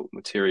 upcycled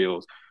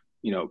materials,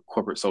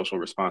 corporate social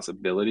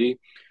responsibility.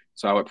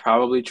 So I would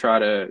probably try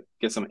to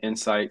get some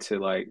insight to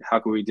like, how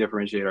can we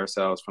differentiate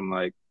ourselves from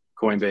like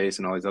Coinbase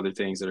and all these other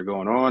things that are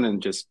going on,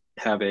 and just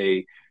have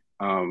a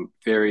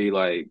very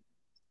like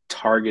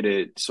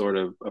targeted sort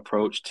of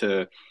approach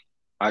to.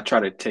 I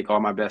try to take all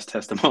my best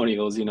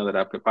testimonials, that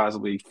I could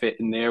possibly fit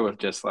in there with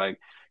just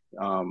like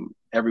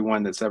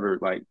everyone that's ever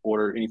like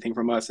ordered anything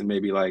from us, and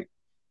maybe like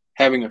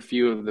having a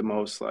few of the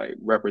most like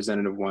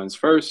representative ones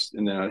first,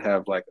 and then I'd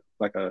have like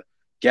a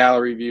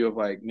gallery view of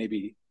like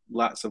maybe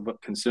lots of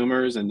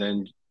consumers, and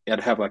then I'd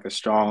have like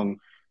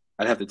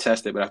I'd have to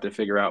test it, but I have to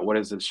figure out what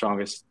is the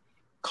strongest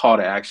call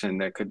to action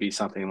that could be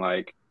something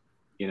like,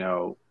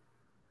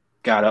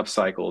 got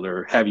upcycled,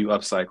 or have you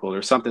upcycled,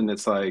 or something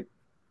that's like,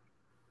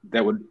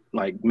 that would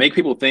like make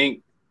people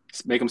think,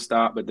 make them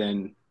stop, but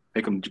then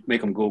make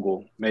them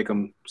Google, make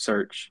them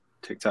search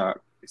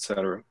TikTok,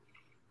 etc.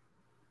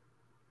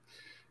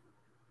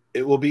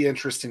 It will be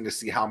interesting to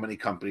see how many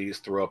companies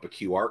throw up a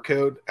QR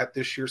code at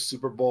this year's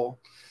Super Bowl.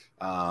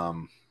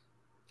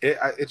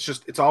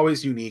 It's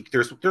always unique.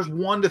 There's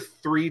 1 to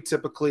 3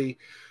 typically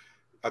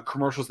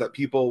commercials that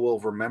people will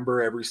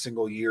remember every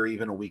single year,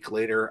 even a week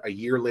later, a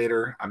year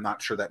later. I'm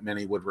not sure that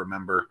many would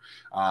remember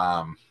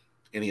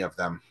any of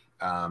them.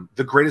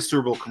 The greatest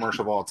Super Bowl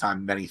commercial of all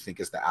time, many think,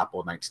 is the Apple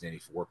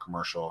 1984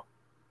 commercial.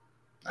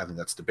 I think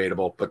that's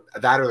debatable, but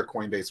that or the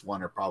Coinbase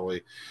one are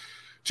probably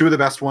two of the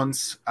best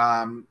ones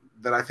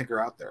that I think are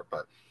out there.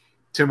 But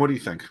Tim, what do you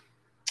think?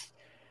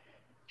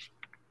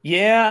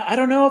 Yeah, I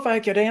don't know if I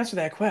could answer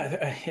that question.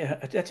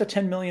 Yeah, that's a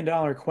 $10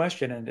 million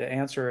question, and to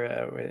answer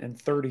in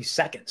 30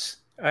 seconds.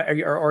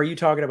 Are you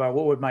talking about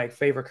what would my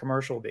favorite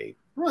commercial be?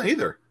 Well,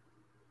 either.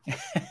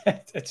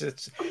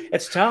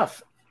 It's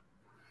tough.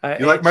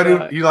 You like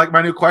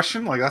my new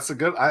question? Like that's a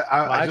good. Well,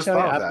 I I just tell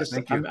you, thought of that.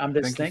 Thank you. I'm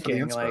just Thank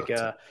you for the thinking inspo.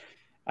 like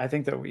I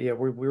think that yeah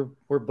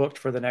we're booked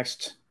for the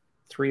next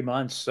 3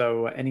 months.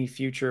 So any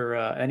future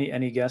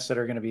any guests that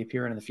are going to be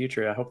appearing in the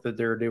future, I hope that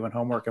they're doing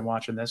homework and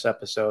watching this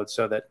episode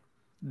so that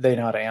they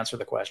know how to answer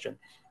the question.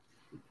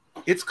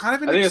 It's kind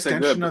of an I think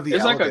extension of the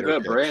it's like a elevator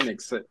good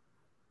pitch. brand.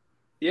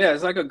 Yeah,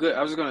 it's like a good.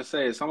 I was gonna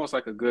say it's almost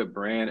like a good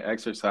brand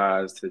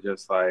exercise to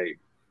just like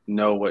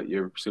know what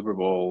your Super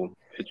Bowl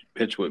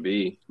pitch would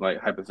be, like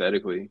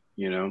hypothetically,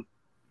 you know.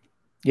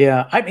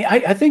 Yeah, I mean,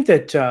 I think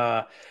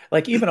that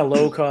like even a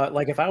low cost,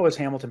 like if I was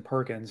Hamilton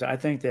Perkins, I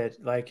think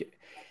that like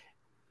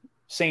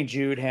St.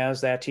 Jude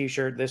has that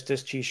T-shirt. This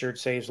T-shirt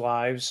saves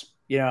lives.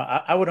 You know,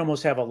 I would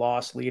almost have a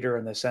loss leader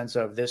in the sense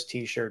of this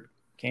T-shirt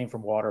came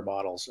from water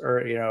bottles, or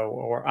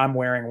or I'm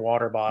wearing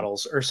water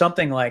bottles, or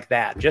something like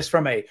that. Just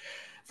from a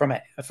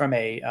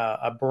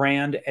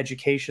brand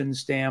education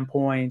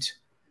standpoint,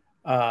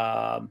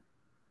 um,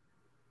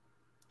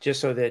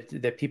 just so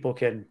that people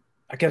can,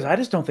 because I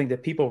just don't think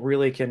that people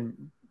really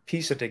can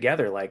piece it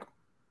together. Like,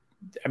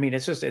 I mean,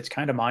 it's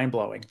kind of mind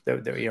blowing.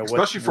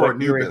 Especially for a What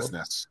new you're able,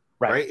 business,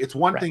 right, right? It's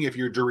one right, thing if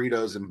you're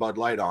Doritos and Bud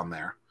Light on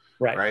there,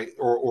 right. right,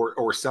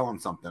 or selling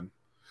something,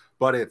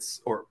 but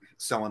it's or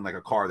selling like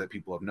a car that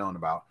people have known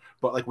about.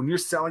 But like when you're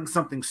selling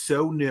something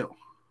so new,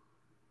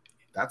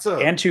 that's a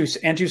And to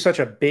such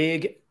a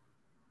big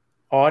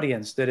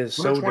audience that is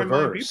so 120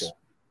 million diverse. people.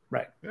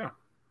 Right. Yeah.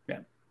 Yeah.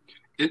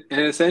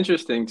 And it's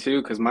interesting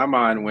too because my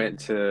mind went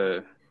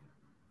to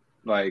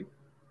like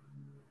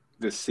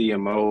the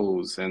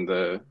CMOs and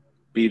the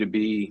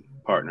B2B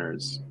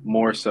partners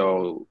more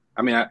so.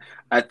 I mean,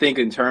 I think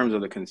in terms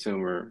of the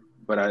consumer,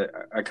 but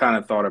I kind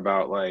of thought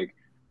about like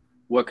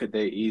what could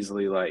they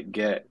easily like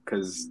get,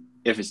 because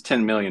if it's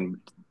 10 million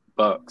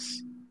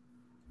bucks,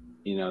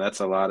 you know,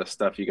 that's a lot of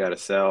stuff you got to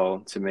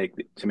sell to make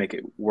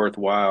it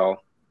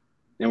worthwhile.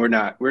 And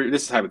we're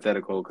this is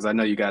hypothetical because I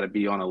know you got to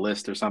be on a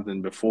list or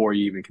something before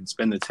you even can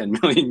spend the 10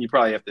 million. You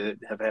probably have to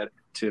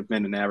have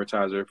been an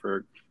advertiser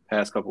for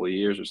past couple of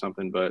years or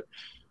something, but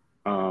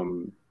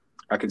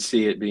I could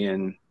see it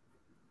being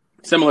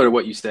similar to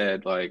what you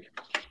said. Like,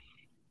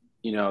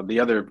 you know, the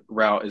other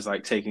route is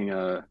like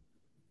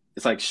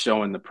it's like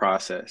showing the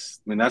process.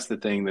 I mean, that's the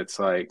thing that's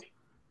like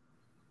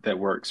that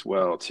works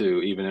well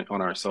too, even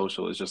on our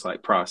social. Is just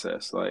like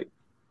process, like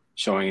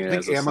showing it I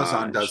think as a Amazon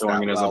sign, does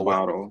showing that it as a well with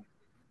bottle.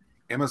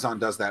 Amazon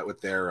does that with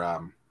their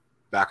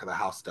back of the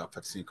house stuff.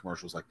 I've seen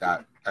commercials like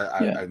that.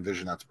 Yeah. I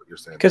envision that's what you're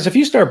saying. Because if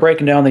you start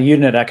breaking down the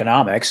unit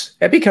economics,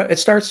 it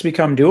starts to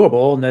become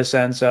doable in the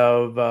sense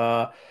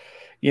of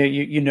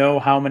you know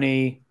how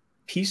many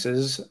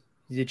pieces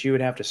that you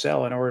would have to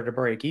sell in order to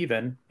break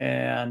even,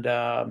 and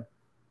 $10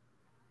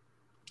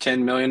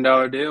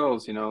 million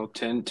deals, you know,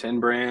 10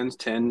 brands,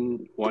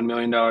 1 $1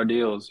 million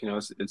deals, you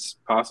know, it's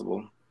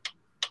possible.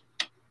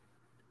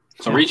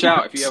 So reach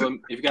out if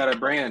you got a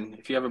brand,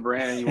 if you have a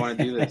brand and you want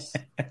to do this.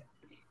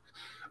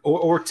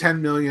 or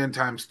 10 million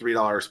times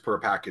 $3 per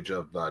package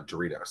of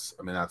Doritos.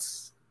 I mean,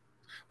 that's,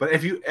 but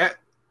if you,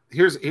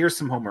 here's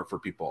some homework for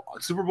people.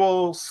 Super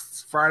Bowl,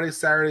 Friday,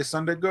 Saturday,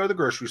 Sunday, go to the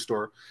grocery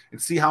store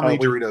and see how many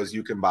Doritos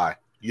you can buy.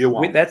 You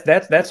won't.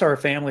 That's our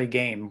family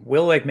game.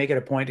 We'll like make it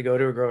a point to go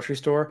to a grocery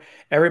store.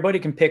 Everybody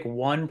can pick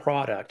one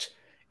product,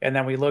 and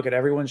then we look at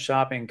everyone's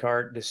shopping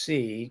cart to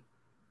see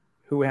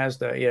who has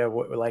the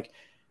like.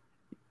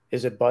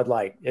 Is it Bud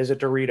Light? Is it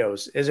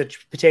Doritos? Is it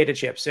potato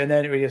chips? And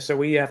then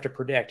we have to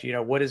predict,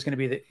 what is going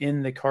to be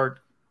in the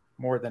cart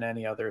more than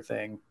any other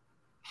thing.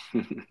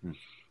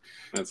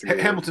 That's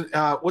Hamilton,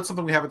 what's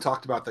something we haven't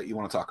talked about that you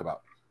want to talk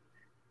about?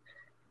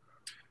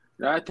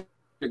 I think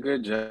a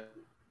good job.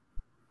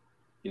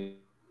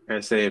 I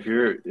say if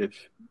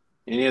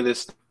any of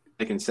this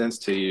making sense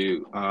to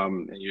you,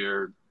 and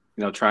you're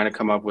trying to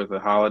come up with a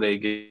holiday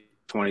gift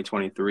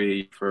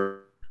 2023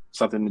 for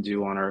something to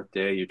do on Earth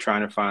Day, you're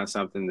trying to find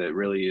something that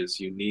really is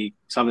unique,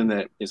 something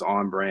that is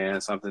on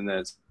brand, something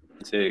that's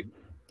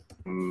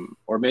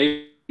or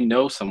maybe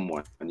know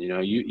someone,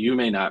 you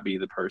may not be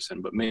the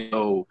person, but may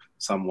know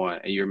someone,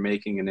 and you're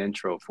making an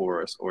intro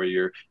for us, or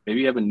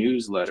maybe you have a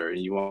newsletter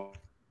and you want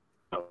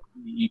to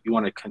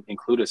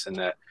include us in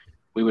that.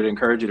 We would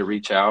encourage you to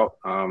reach out.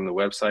 The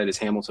website is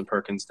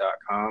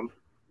hamiltonperkins.com.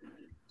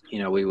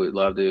 We would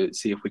love to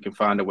see if we can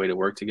find a way to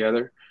work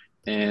together.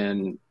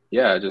 And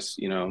yeah, just,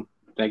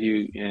 thank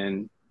you.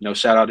 And,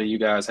 shout out to you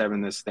guys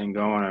having this thing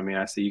going. I mean,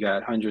 I see you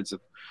got hundreds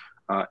of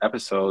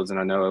episodes, and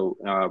I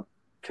know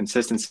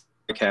consistency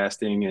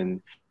casting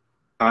and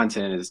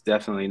content is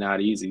definitely not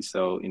easy.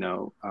 So,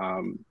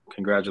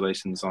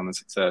 congratulations on the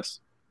success.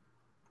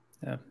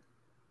 Yeah.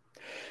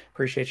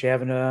 Appreciate you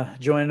having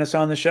joining us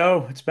on the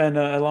show. It's been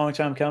a long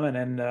time coming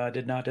and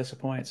did not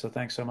disappoint. So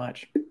thanks so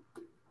much.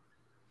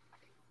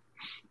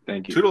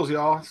 Thank you. Toodles,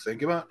 y'all.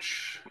 Thank you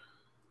much.